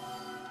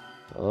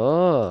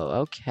 Oh,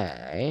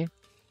 okay.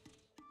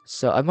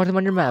 So I've marked them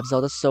on your map,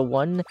 Zelda. So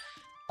one,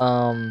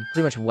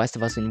 pretty much west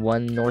of us and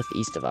one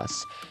northeast of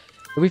us.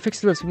 If we fix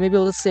the rifts, we may be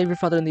able to save your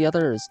father and the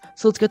others.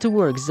 So let's get to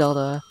work,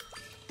 Zelda.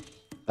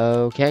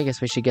 Okay, I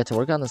guess we should get to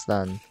work on this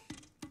then.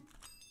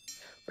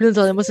 Princess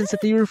Zelda, I must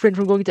insist that you refrain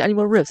from going into any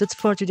more rifts. It's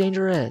far too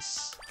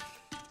dangerous.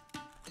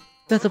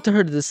 That's up to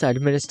her to decide,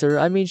 Minister.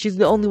 I mean, she's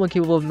the only one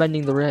capable of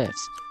mending the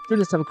rifts. During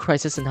this time of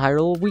crisis in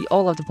Hyrule, we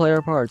all have to play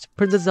our parts,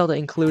 Princess Zelda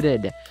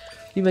included.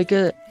 You make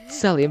a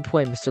salient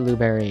point, Mr.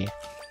 Blueberry.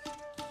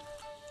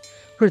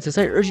 Princess,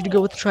 I urge you to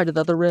go with Try to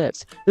the other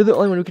rifts. You're the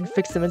only one who can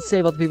fix them and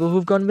save all the people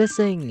who've gone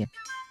missing.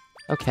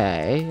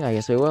 Okay, I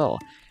guess we will.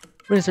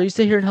 Minister, you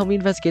stay here and help me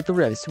investigate the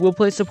rifts. We'll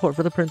play support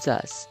for the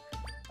princess.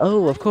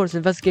 Oh, of course,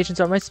 investigations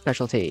are my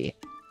specialty.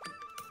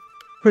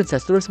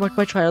 Princess, the rifts marked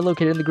by Try are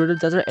located in the Greater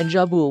Desert and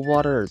Jabul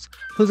Waters.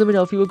 Please let me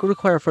know if you will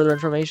require further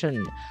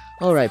information.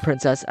 Alright,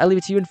 Princess, I leave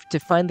it to you to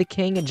find the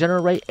king,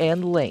 General Wright,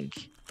 and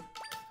Link.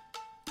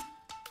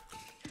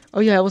 Oh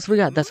yeah, I almost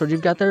forgot. That sword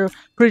you've got there?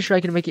 Pretty sure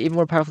I can make it even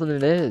more powerful than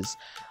it is.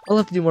 I'll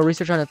have to do more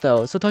research on it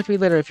though, so talk to me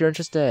later if you're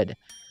interested.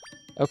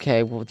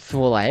 Okay,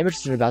 well I am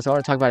interested about it, so I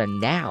want to talk about it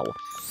now.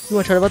 You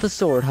want to try about the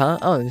sword, huh?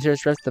 Oh,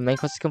 the main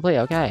quest is complete,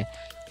 okay.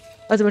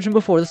 As I mentioned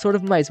before, the Sword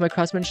of Might is my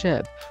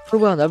craftsmanship. For a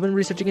while now, I've been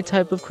researching a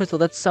type of crystal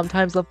that's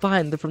sometimes left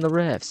behind from the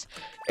rifts.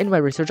 In my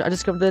research, I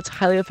discovered that it's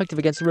highly effective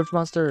against the rift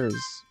monsters.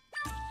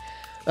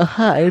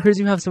 Aha, it appears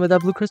you have some of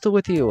that blue crystal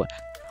with you.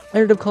 I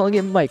ended up calling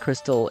it Might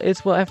Crystal.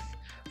 It's what I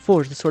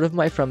forged the Sword of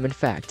Might from, in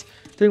fact.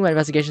 During my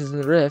investigations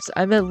in the rifts,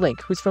 I met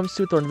Link, who's from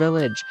Suthorn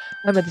village.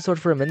 I met the sword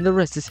for him, and the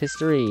rest is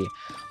history.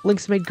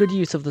 Link's made good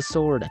use of the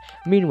sword.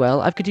 Meanwhile,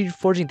 I've continued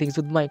forging things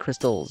with Might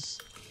Crystals.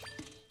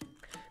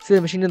 See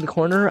the machine in the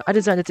corner? I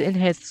designed it to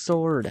enhance the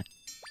sword.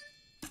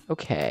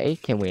 Okay,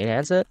 can we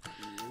enhance it?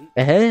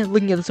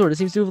 Looking at the sword, it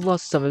seems to have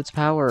lost some of its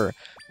power.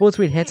 Once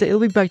we enhance it, it'll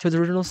be back to its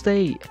original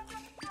state.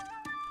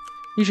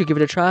 You should give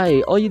it a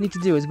try. All you need to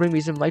do is bring me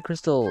some Might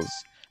Crystals.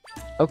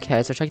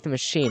 Okay, so check the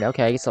machine.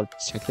 Okay, I guess I'll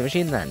check the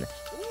machine then.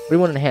 What do you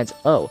want to enhance?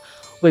 Oh,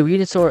 wait, we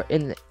need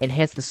to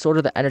enhance the sword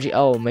of the energy.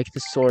 Oh, make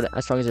the sword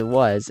as strong as it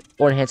was,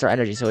 or enhance our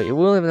energy. So it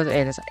will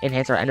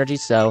enhance our energy,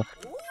 so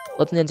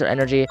let's enhance our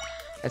energy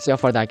and see how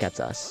far that gets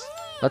us.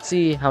 Let's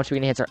see how much we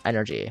can enhance our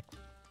energy.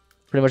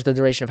 Pretty much the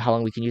duration of how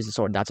long we can use the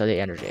sword, that's our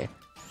energy.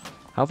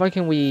 How far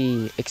can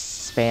we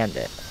expand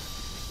it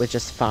with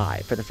just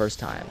 5 for the first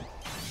time?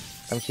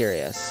 I'm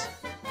curious.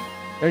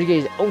 Energy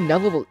gauge, oh, now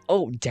level,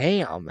 oh,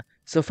 damn.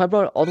 So if I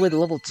brought it all the way to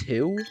level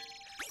 2,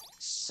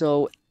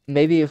 so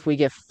maybe if we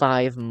get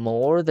 5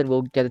 more, then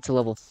we'll get it to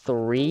level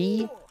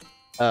 3?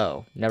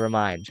 Oh, never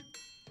mind.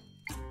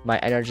 My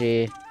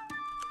energy,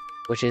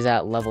 which is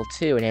at level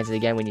 2, enhance it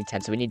again, we need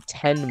 10. So we need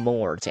 10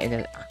 more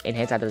to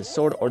enhance either the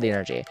sword or the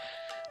energy.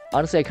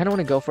 Honestly, I kind of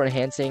want to go for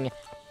enhancing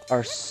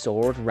our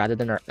sword rather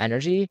than our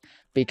energy,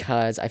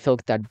 because I feel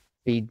like that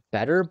be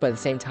better, but at the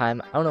same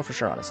time, I don't know for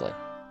sure, honestly.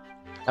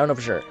 I don't know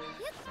for sure.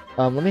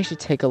 Let me actually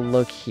take a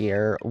look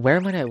here. Where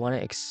might I want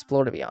to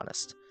explore, to be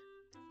honest?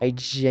 I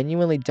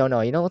genuinely don't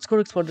know. You know, let's go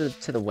explore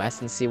to the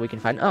west and see what we can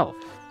find.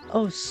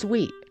 Oh,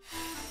 sweet.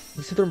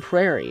 The Suthorn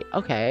Prairie.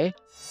 Okay.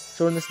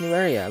 So we're in this new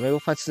area. Maybe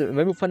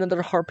we'll find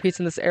another heart piece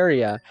in this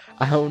area.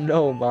 I don't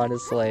know,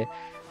 honestly.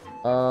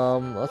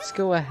 Let's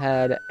go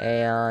ahead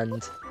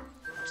and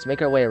just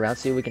make our way around,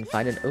 see what we can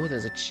find. And oh,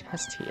 there's a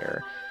chest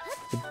here.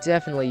 Could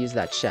definitely use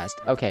that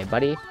chest. Okay,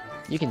 buddy.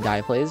 You can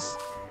die, please.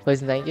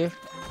 Please and thank you.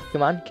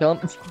 Come on, kill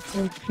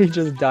him. He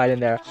just died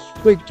in there.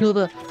 Wait, get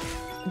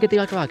the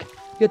Octo Rock.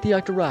 Get the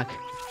Octo Rock.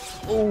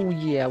 Oh,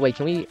 yeah. Wait,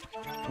 can we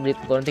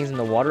learn things in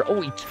the water?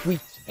 Oh, we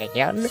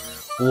can?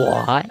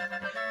 What?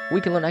 We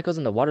can learn echoes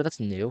in the water?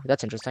 That's new.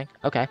 That's interesting.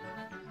 Okay.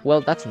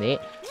 Well, that's neat.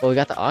 Well, we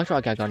got the Octo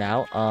Rock Echo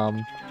now.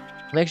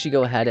 Let me actually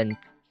go ahead and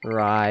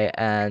try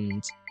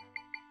and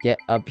get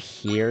up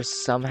here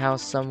somehow,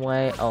 some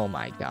way. Oh,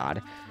 my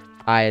God.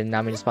 I did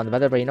not mean to spawn the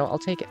weather, but you know, I'll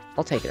take it.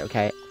 I'll take it,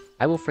 okay?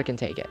 I will freaking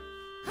take it.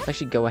 Let's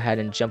actually go ahead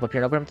and jump up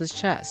here and open up this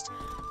chest.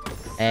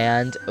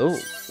 And, oh,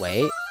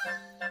 wait.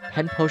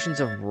 10 potions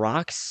of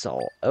rock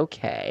salt.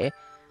 Okay.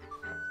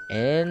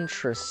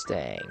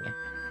 Interesting.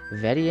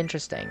 Very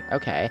interesting.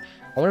 Okay.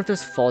 I wonder if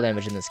there's fall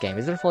damage in this game.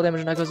 Is there fall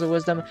damage in Echoes of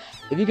Wisdom?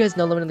 If you guys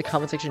know, let me know in the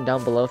comment section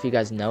down below. If you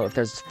guys know if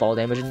there's fall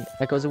damage in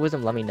Echoes of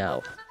Wisdom, let me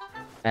know.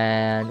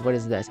 And what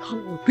is this?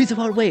 Piece of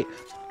heart, wait.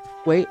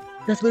 Wait.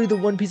 That's literally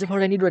the one piece of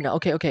heart I need right now.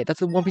 Okay. That's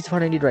the one piece of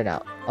heart I need right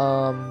now.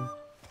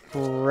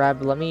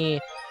 Let me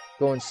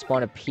go and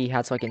spawn a pea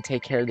hat so I can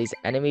take care of these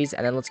enemies,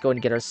 and then let's go and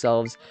get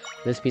ourselves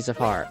this piece of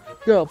heart.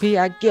 Go, pea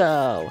hat,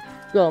 go!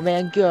 Go,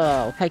 man,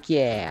 go! Heck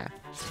yeah!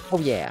 Oh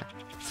yeah!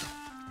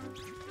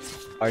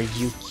 Are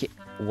you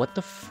what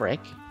the frick?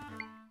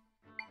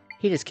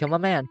 He just killed my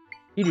man.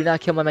 You do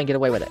not kill my man, get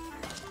away with it.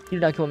 You do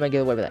not kill my man, get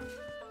away with it.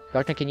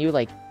 Darknet, can you,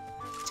 like,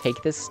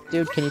 take this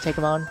dude? Can you take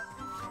him on?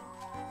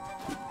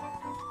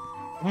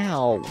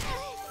 Ow!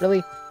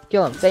 Really?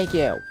 Kill him, thank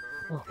you!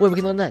 Wait, we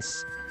can learn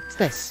this! What's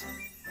this?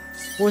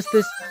 What's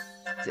this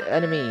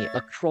enemy?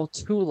 A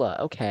Kroltula.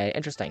 Okay,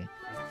 interesting.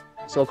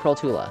 So a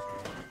Kroltula.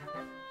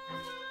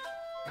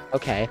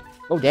 Okay.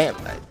 Oh, damn.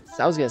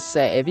 I was gonna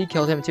say, if he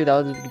killed him too,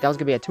 that was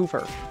gonna be a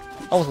twofer.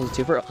 Almost was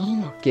a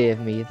twofer. Give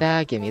me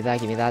that, give me that,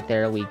 give me that.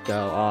 There we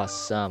go.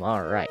 Awesome.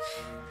 Alright.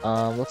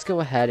 Let's go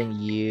ahead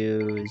and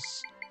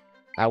use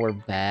our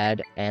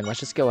bed. And let's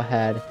just go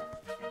ahead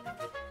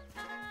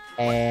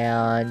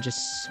and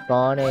just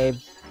spawn a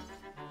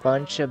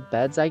bunch of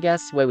beds, I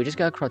guess. Wait, we just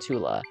got a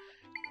Kroltula.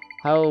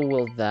 How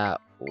will that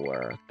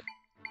work?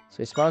 So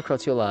we spawn a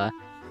Kroltula.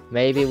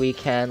 Maybe we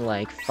can,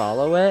 like,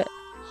 follow it?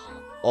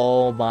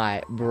 Oh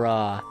my,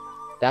 bruh.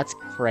 That's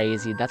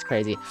crazy. That's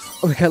crazy.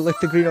 Oh my god, look,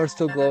 the green orb's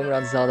still glowing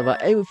around Zelda.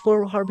 But hey, with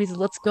 4 heart pieces,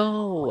 let's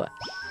go.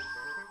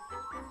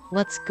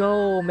 Let's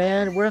go,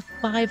 man. We're at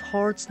 5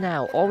 hearts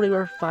now. Already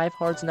we're at 5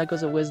 hearts, and that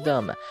goes with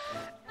wisdom.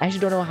 I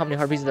actually don't know how many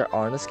heart pieces there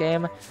are in this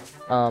game.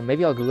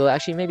 Maybe I'll Google it.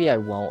 Actually, maybe I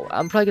won't.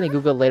 I'm probably going to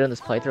Google it later in this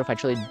playthrough if I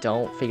actually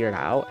don't figure it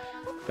out.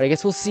 But I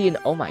guess we'll see.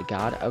 Oh my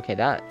god. Okay,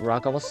 that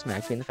rock almost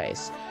smacked me in the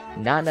face.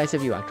 Not nice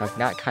of you, Octok.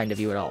 Not kind of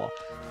you at all.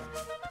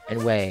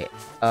 And wait.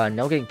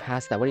 No getting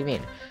past that. What do you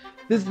mean?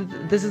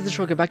 This is the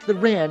shortcut back to the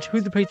ranch.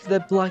 Who's the priest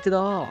that blocked it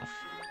off?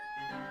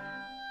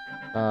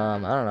 I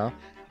don't know.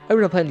 I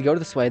were not planning to go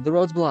this way. The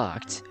road's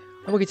blocked.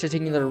 I'm looking to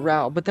taking another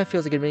route, but that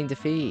feels like admitting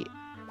defeat.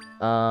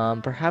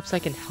 Perhaps I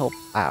can help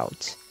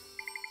out.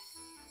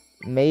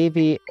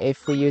 Maybe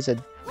if we use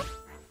a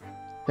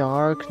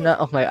dark nut.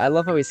 Oh my, I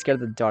love how he's scared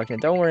of the dark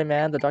nut. Don't worry,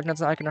 man. The dark nut's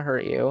not gonna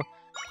hurt you.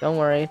 Don't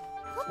worry.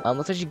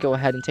 Let's actually go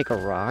ahead and take a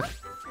rock.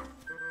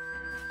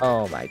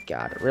 Oh my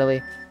god,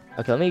 really?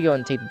 Okay, let me go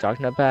and take the dark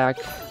nut back.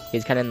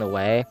 He's kind of in the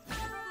way.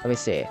 Let me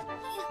see.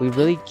 We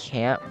really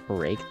can't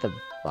break the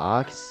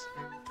box.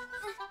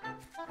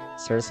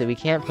 Seriously, we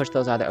can't push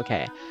those either.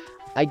 Okay.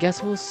 I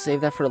guess we'll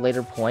save that for a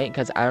later point,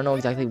 because I don't know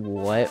exactly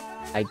what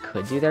I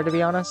could do there, to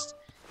be honest.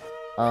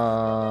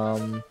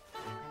 I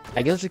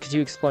guess we'll just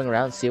continue exploring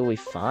around and see what we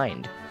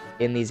find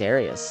in these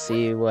areas.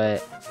 See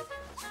what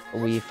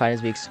we find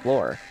as we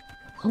explore.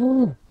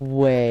 Oh,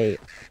 wait.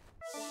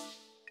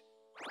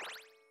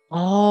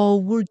 Oh,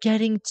 we're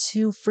getting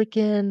to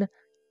freaking...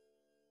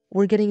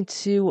 We're getting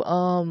to,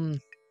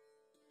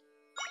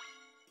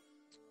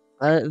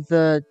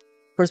 the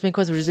first main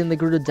quest, which is in the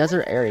Gerudo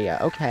Desert area.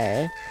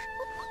 Okay.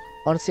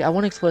 Honestly, I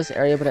want to explore this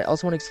area, but I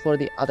also want to explore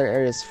the other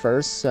areas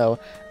first, so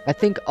I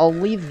think I'll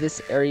leave this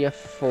area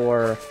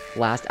for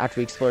last after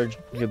we explore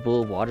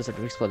Jabul Waters,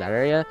 after we explore that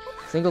area.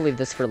 I think I'll leave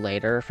this for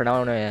later. For now, I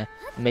want to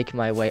make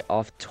my way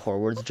off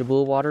towards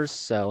Jabul Waters,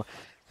 so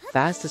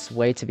fastest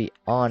way, to be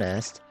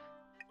honest,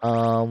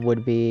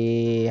 would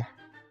be...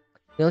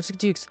 You know,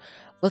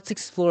 let's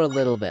explore a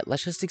little bit.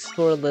 Let's just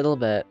explore a little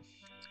bit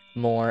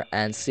more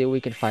and see what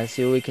we can find,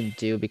 see what we can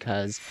do,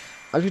 because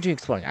I'm going to continue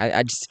exploring.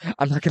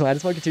 I'm not gonna lie, I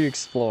just want to continue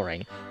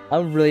exploring.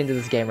 I'm really into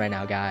this game right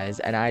now, guys,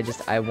 and I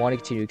want to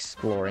continue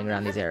exploring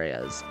around these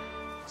areas.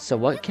 So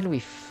what can we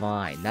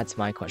find? That's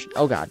my question.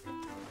 Oh god.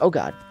 Oh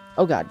god.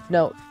 Oh god.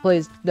 No,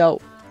 please, no.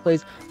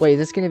 Please. Wait, is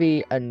this gonna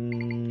be a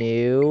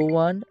new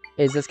one?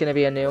 Is this gonna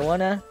be a new one?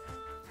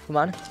 Come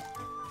on.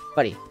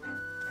 Buddy.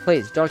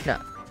 Please, Dark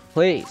Nut.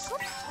 Please.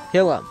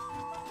 Kill him.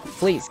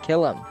 Please,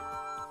 kill him.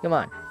 Come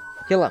on.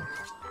 Kill him.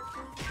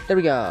 There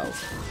we go.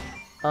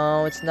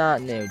 Oh, it's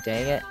not new.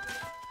 Dang it.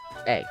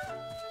 Hey.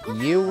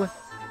 You.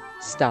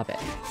 Stop it.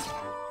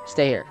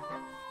 Stay here.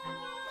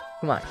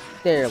 Come on.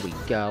 There we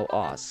go.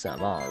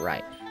 Awesome.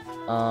 Alright.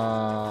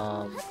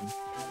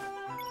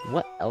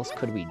 What else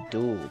could we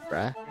do,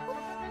 bruh?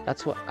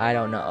 That's what I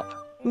don't know.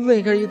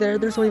 Link, are you there?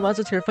 There's so many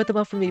monsters here. Fight them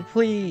off for me,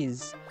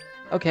 please.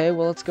 Okay,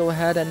 well, let's go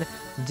ahead and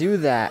do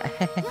that.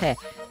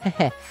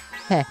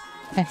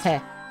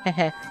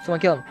 Someone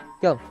kill him.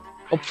 Kill him.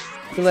 Oh,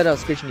 you let out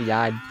Screech and he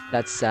died.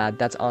 That's sad.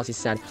 That's honestly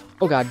sad.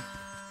 Oh, God.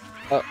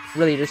 Oh,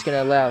 really? You're just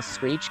gonna let out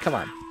Screech? Come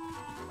on.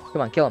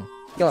 Come on, kill him.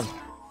 Kill him.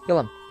 Kill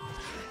him.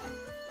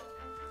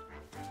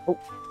 Oh,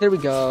 there we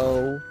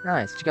go.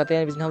 Nice. Check out the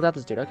enemies and help out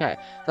this dude. Okay,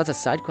 that's a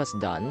side quest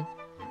done.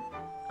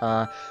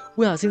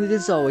 Well, seems like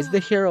as always, the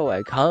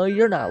heroic, huh?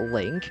 You're not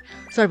Link.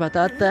 Sorry about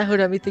that. That would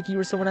have me think you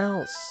were someone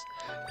else.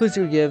 Please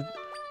forgive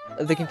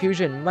the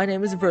confusion. My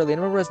name is Verly,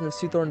 and I'm a resident of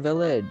Suthorn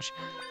Village.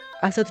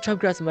 I set to chop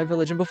grass in my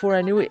village, and before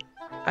I knew it,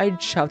 I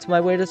chopped my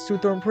way to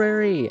Suthorn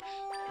Prairie.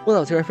 Well, I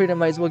was here, I figured I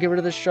might as well get rid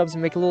of the shrubs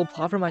and make a little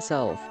plot for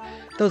myself.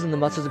 Those when the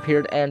monsters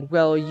appeared, and,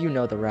 well, you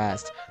know the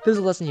rest. There's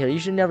a lesson here. You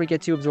should never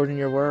get too absorbed in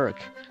your work.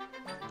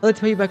 I'd like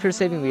to pay you back for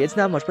saving me. It's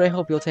not much, but I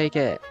hope you'll take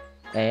it.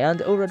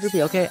 And, oh, red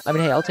ruby, okay. I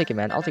mean, hey, I'll take it,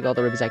 man. I'll take all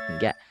the rubies I can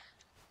get.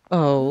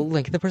 Oh,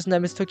 Link, the person I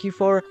mistook you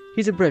for?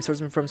 He's a brave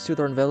swordsman from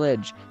Suthorn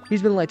Village.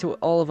 He's been a light to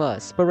all of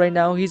us, but right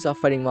now, he's off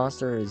fighting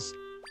monsters.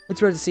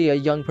 It's rare to see a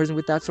young person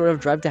with that sort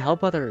of drive to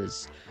help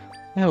others.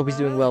 I hope he's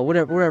doing well,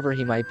 wherever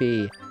he might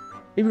be.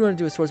 If you want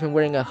to do a swordsman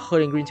wearing a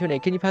hood and green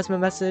tunic, can you pass him a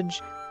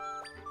message?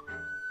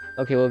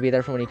 Okay, we'll be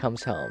there for when he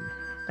comes home.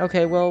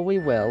 Okay, well, we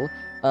will.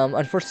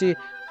 Unfortunately,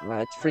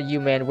 for you,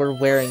 man, we're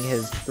wearing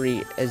his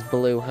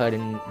blue hood,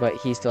 but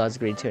he still has a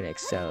green tunic,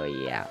 so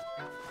yeah.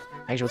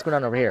 Actually, what's going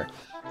on over here?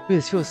 Ooh,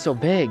 this feels so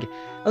big.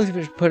 I was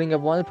finished putting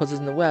up wanted posters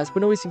in the west,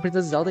 but nobody's seen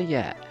Princess Zelda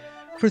yet.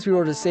 First we were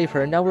ordered to save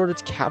her, and now we're ordered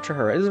to capture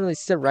her. It doesn't really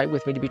sit right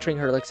with me to be treating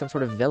her like some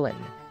sort of villain.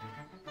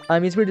 I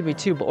mean, it's weird to me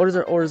too, but orders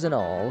are orders and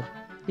all.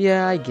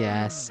 Yeah, I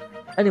guess.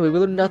 Anyway, we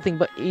learned nothing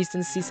but East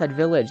and Seaside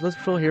Village. Let's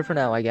patrol here for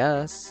now, I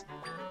guess.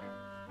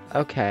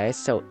 Okay,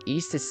 so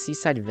East is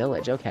Seaside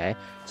Village, okay.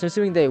 So I'm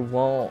assuming they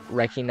won't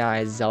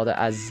recognize Zelda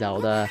as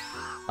Zelda,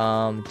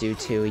 due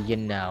to, you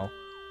know,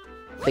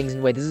 things.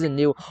 Wait, this is a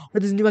new,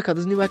 there's a new echo,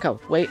 there's a new echo.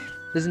 Wait,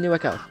 there's a new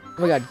echo.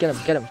 Oh my god, get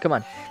him, come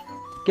on.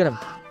 Get him.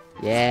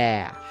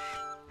 Yeah.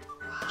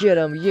 Get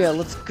him, yeah,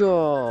 let's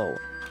go.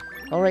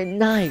 Alright,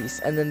 nice.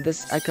 And then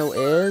this echo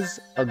is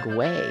a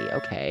Gwei,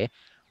 okay.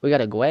 We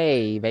got a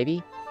Gwei,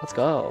 baby. Let's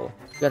go.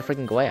 We got a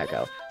freaking Gwei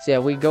echo. So yeah,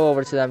 we go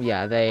over to them.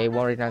 Yeah, they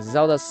won't recognize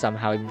Zelda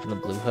somehow, even from the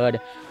blue hood.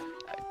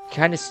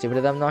 Kind of stupid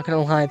of them, not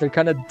gonna lie. They're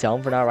kind of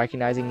dumb for not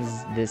recognizing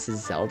this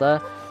is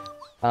Zelda.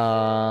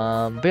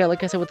 But yeah,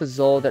 like I said with the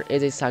Zol, there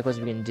is a side quest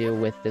we can do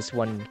with this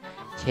one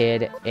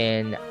kid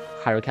in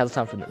Hyrule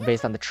Castle Town,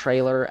 based on the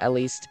trailer, at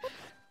least.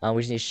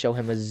 We just need to show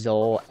him a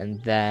Zol,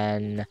 and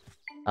then,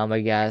 I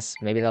guess,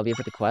 maybe that'll be it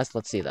for the quest.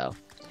 Let's see, though.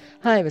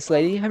 Hi, Miss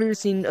Lady. Have you ever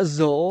seen a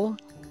Zol?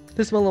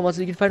 This small little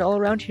monster you can find all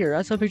around here.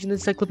 I saw a picture in the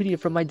encyclopedia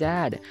from my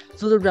dad.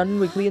 Zols are round and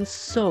wiggly and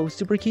so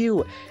super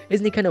cute.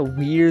 Isn't it kind of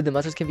weird the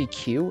monsters can be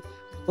cute?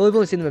 Well, I've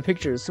only seen them in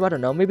pictures, so I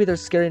don't know. Maybe they're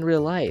scary in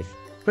real life.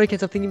 But I can't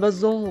stop thinking about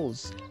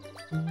Zols.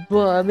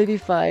 But maybe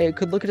if I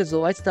could look at a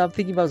Zol, I'd stop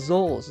thinking about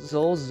Zols.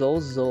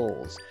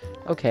 Zols.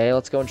 Okay,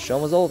 let's go and show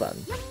him a Zol then.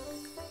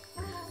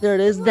 There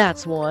it is.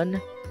 That's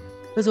one.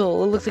 The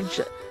Zol.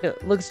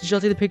 It looks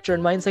just like the picture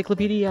in my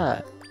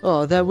encyclopedia.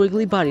 Oh, that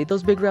wiggly body,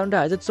 those big round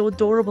eyes. It's so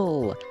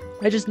adorable.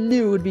 I just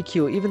knew it would be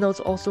cute, even though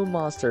it's also a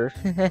monster.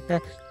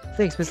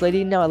 Thanks, Miss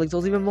Lady. Now I like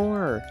Zols even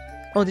more.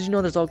 Oh, did you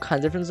know there's all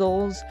kinds of different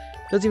Zols?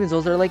 There's even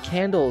Zols that are like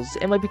candles.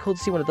 It might be cool to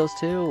see one of those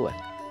too.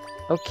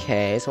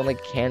 Okay, so like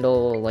a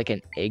candle, like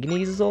an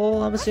Igni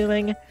Zol, I'm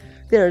assuming.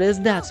 There it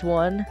is, that's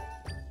one.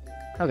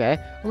 Okay.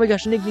 Oh my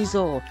gosh, an Igni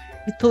Zol.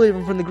 It's totally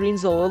different from the green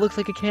Zol. It looks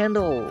like a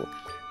candle.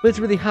 But it's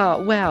really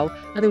hot. Wow,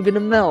 I think I'm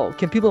gonna melt.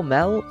 Can people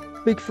melt?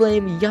 Big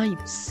flame,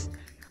 yipes.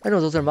 I know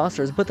those are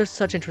monsters, but they're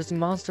such interesting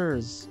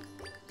monsters.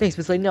 Thanks,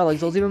 Miss Lady. Now I like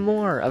Zols even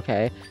more.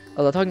 Okay.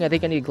 Although talking, I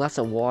think I need a glass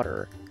of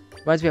water.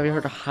 Reminds me, have you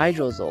heard of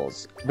Hydro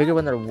Zols? Bigger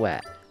when they're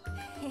wet.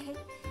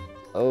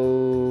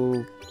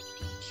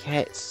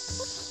 Okay.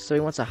 So he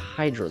wants a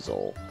Hydro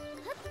Zol.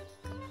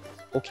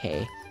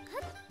 Okay.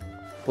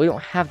 We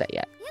don't have that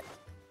yet.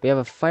 We have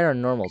a Fire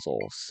and Normal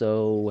Zol,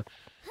 so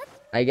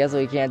I guess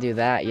we can't do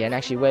that yet. And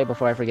actually, wait,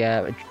 before I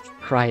forget,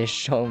 Cry is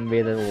showing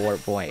me the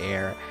warp point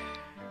here.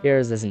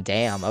 Here's this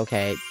dam.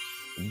 Okay.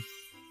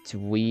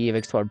 We've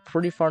explored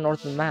pretty far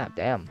north of the map.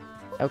 Damn.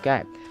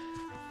 Okay.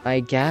 I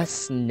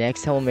guess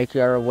next time we'll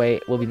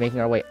be making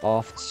our way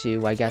off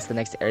to, I guess, the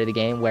next area of the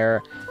game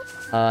where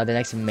the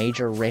next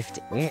major rift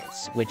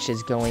is, which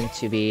is going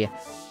to be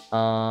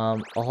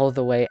all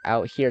the way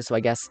out here. So I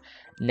guess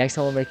next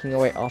time we're making our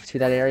way off to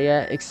that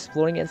area,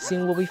 exploring it and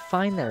seeing what we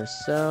find there.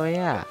 So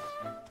yeah.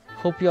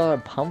 Hope y'all are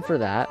pumped for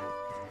that.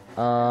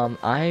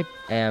 I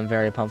am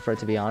very pumped for it,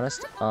 to be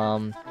honest.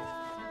 I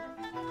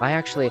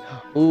actually...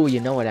 Ooh, you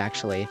know what,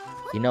 actually?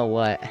 You know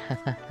what?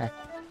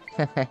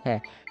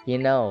 You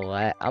know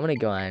what? I'm gonna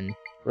go and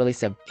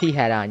release a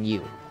P-head on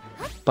you,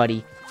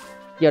 buddy.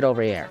 Get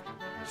over here.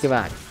 Come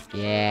on.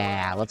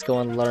 Yeah, let's go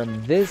and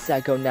learn this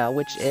Echo now,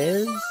 which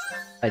is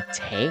a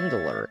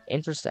Tangler.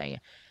 Interesting.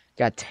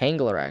 Got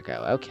Tangler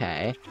Echo.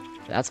 Okay.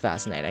 That's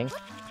fascinating.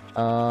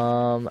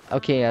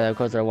 Okay, yeah, of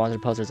course there are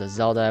wanted posters of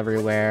Zelda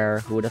everywhere.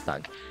 Who would have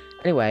thunk?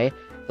 Anyway,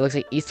 it looks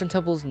like Eastern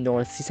Temple's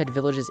north, Seaside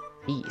Village is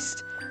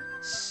east.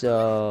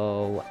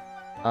 So,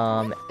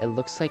 it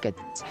looks like a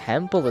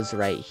temple is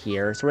right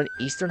here. So we're in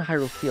Eastern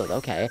Hyrule Field.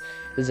 Okay,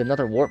 there's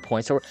another warp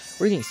point. So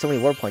we're getting so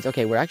many warp points.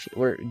 Okay,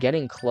 we're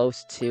getting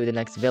close to the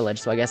next village.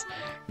 So I guess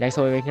next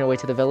we'll be making our way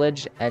to the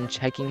village and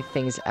checking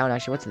things out.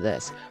 Actually, what's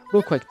this?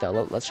 Real quick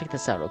though, let's check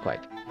this out real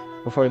quick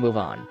before we move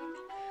on.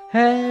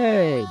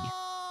 Hey,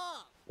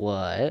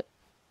 what?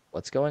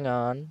 What's going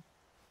on?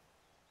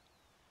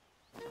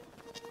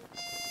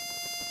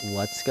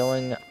 What's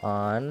going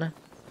on?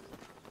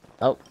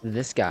 Oh,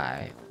 this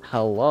guy.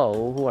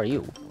 Hello, who are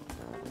you?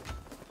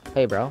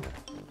 Hey, bro.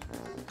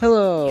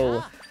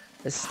 Hello,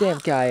 the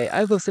stamp guy.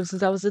 I've loved stamps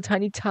since I was a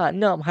tiny tot.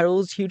 No, I'm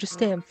Hyrule's huge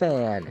stamp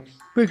fan.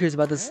 We're curious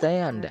about the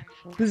stand.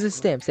 This is a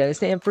stamp stand. A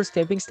stand for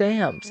stamping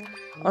stamps.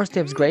 Our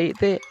stamp's great.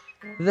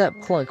 That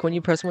plunk when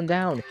you press one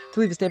down to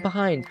leave a stamp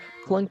behind.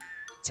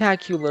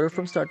 Plunk-tacular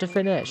from start to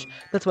finish.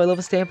 That's why I love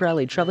a stamp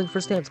rally. Traveling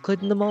for stamps,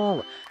 collecting them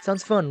all.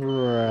 Sounds fun,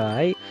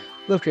 right?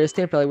 Love to create a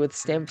stamp rally with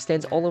stamp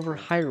stands all over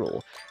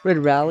Hyrule. Red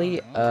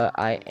rally?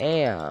 I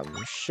am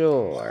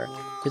sure.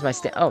 Here's my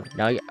stamp. Oh,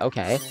 no,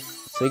 okay.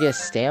 So we get a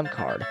stamp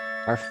card.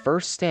 Our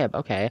first stamp,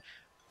 okay.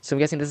 So I'm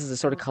guessing this is a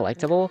sort of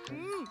collectible.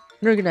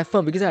 You're gonna have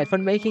fun because I had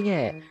fun making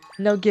it.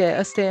 Now get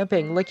a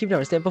stamping like you've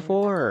never stamped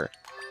before.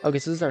 Okay,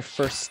 so this is our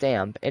first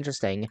stamp.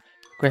 Interesting.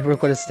 Great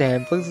work with a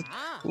stamp.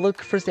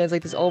 Look for stands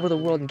like this all over the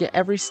world and get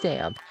every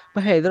stamp.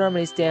 But hey, there aren't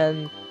any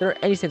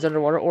stands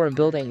underwater or in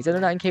buildings, and they're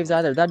not in caves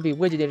either. That'd be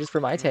way too dangerous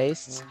for my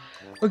tastes.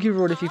 I'll give you a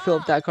reward if you fill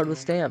up that card with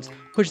stamps.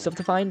 Push yourself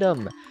to find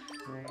them.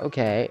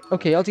 Okay, all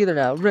together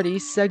now. Ready,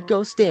 set,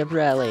 go, stamp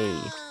rally.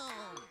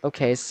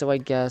 Okay, so I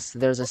guess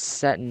there's a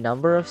set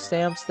number of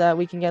stamps that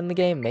we can get in the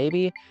game,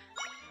 maybe?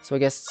 So I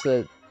guess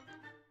it's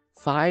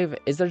 5.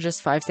 Is there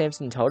just 5 stamps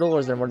in total, or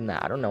is there more than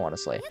that? I don't know,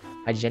 honestly.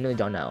 I genuinely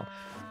don't know.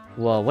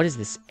 Whoa, what is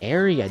this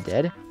area,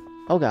 dude?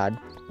 Oh god.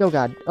 Oh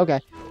god. Okay.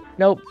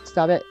 Nope.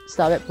 Stop it.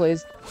 Stop it,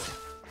 please.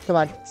 Come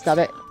on. Stop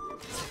it.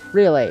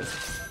 Really?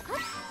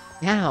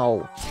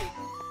 Ow.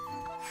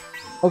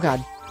 Oh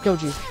god. No,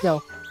 jeez.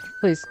 No.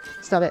 Please.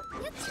 Stop it.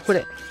 Quit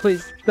it.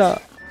 Please.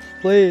 Stop.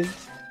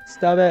 Please.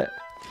 Stop it.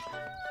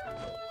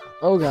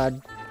 Oh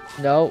god.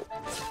 No.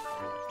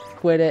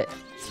 Quit it.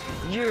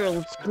 Yeah,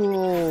 let's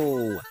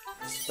go.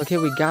 Okay,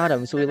 we got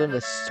him. So we learned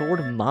the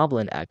Sword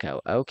Moblin Echo.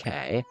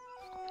 Okay.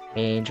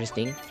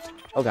 Interesting.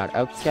 Oh god,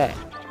 okay.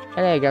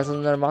 And hey guys,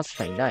 another monster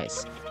thing.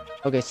 Nice.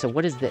 Okay, so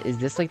what is this? Is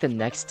this like the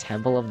next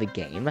temple of the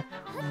game? Wait,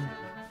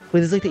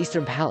 this is like the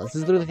Eastern Palace.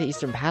 This is literally the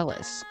Eastern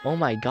Palace. Oh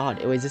my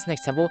god. Wait, is this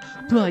next temple?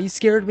 Blah, you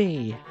scared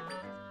me.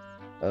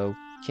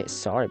 Okay,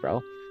 sorry,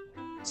 bro.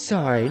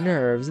 Sorry,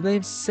 nerves. The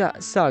name's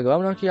Sago.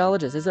 I'm an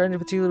archaeologist. Is there any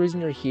particular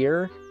reason you're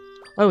here?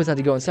 I always had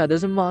to go inside.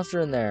 There's a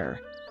monster in there.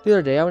 The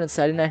other day, I went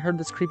inside and I heard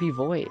this creepy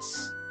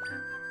voice.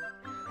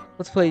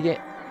 Let's play a game.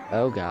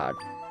 Oh god.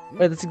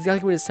 Wait, that's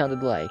exactly what it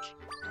sounded like.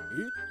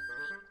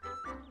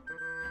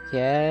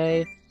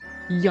 Okay.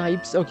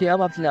 Yipes. Okay, I'm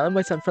up to now. It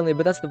might sound friendly,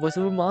 but that's the voice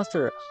of a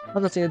monster.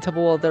 I'm not seeing a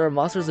temple while there are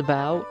monsters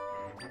about.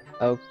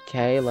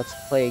 Okay, let's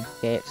play a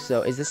game.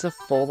 So, is this a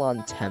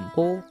full-on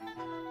temple?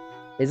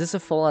 Is this a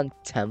full-on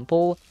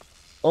temple?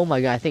 Oh my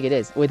god, I think it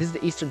is. Wait, this is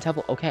the Eastern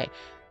Temple. Okay.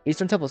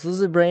 Eastern Temple. So this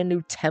is a brand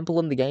new temple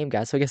in the game,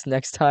 guys. So I guess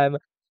next time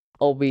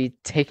I'll be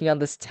taking on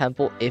this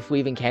temple, if we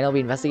even can. I'll be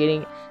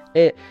investigating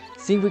it,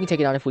 seeing if we can take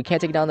it on. If we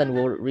can't take it on, then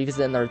we'll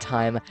revisit it another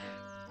time.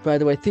 By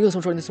the way, thank you so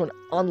much for joining this one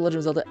on The Legend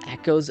of Zelda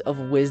Echoes of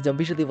Wisdom.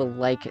 Be sure to leave a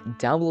like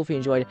down below if you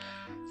enjoyed.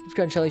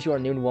 Subscribe to the channel if you are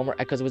new and want more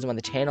Echoes of Wisdom on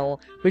the channel.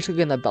 Be sure to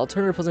click on that bell,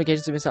 turn on post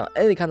notifications so you miss out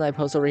on any content I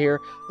post over here.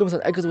 Don't miss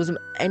out on Echoes of Wisdom,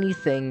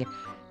 anything.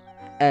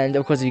 And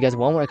of course, if you guys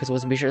want more Echoes of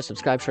Wisdom, be sure to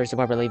subscribe, share,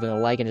 support by leaving a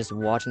like and just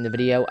watching the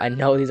video. I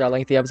know these are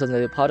lengthy episodes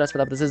and I apologize for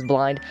that, but this is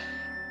blind.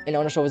 And I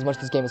want to show as much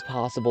of this game as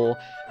possible,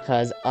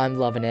 because I'm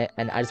loving it,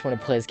 and I just want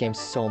to play this game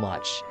so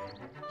much.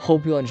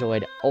 Hope you all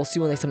enjoyed. I'll see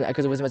you all next time in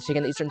Echoes of Wisdom. Let's check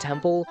in the Eastern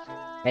Temple,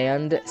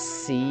 and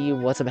see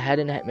what's up ahead,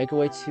 and make our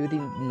way to the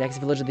next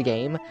village of the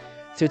game.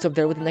 See what's up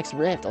there with the next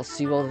rift. I'll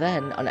see you all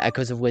then on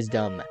Echoes of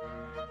Wisdom.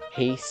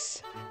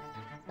 Peace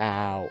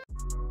out.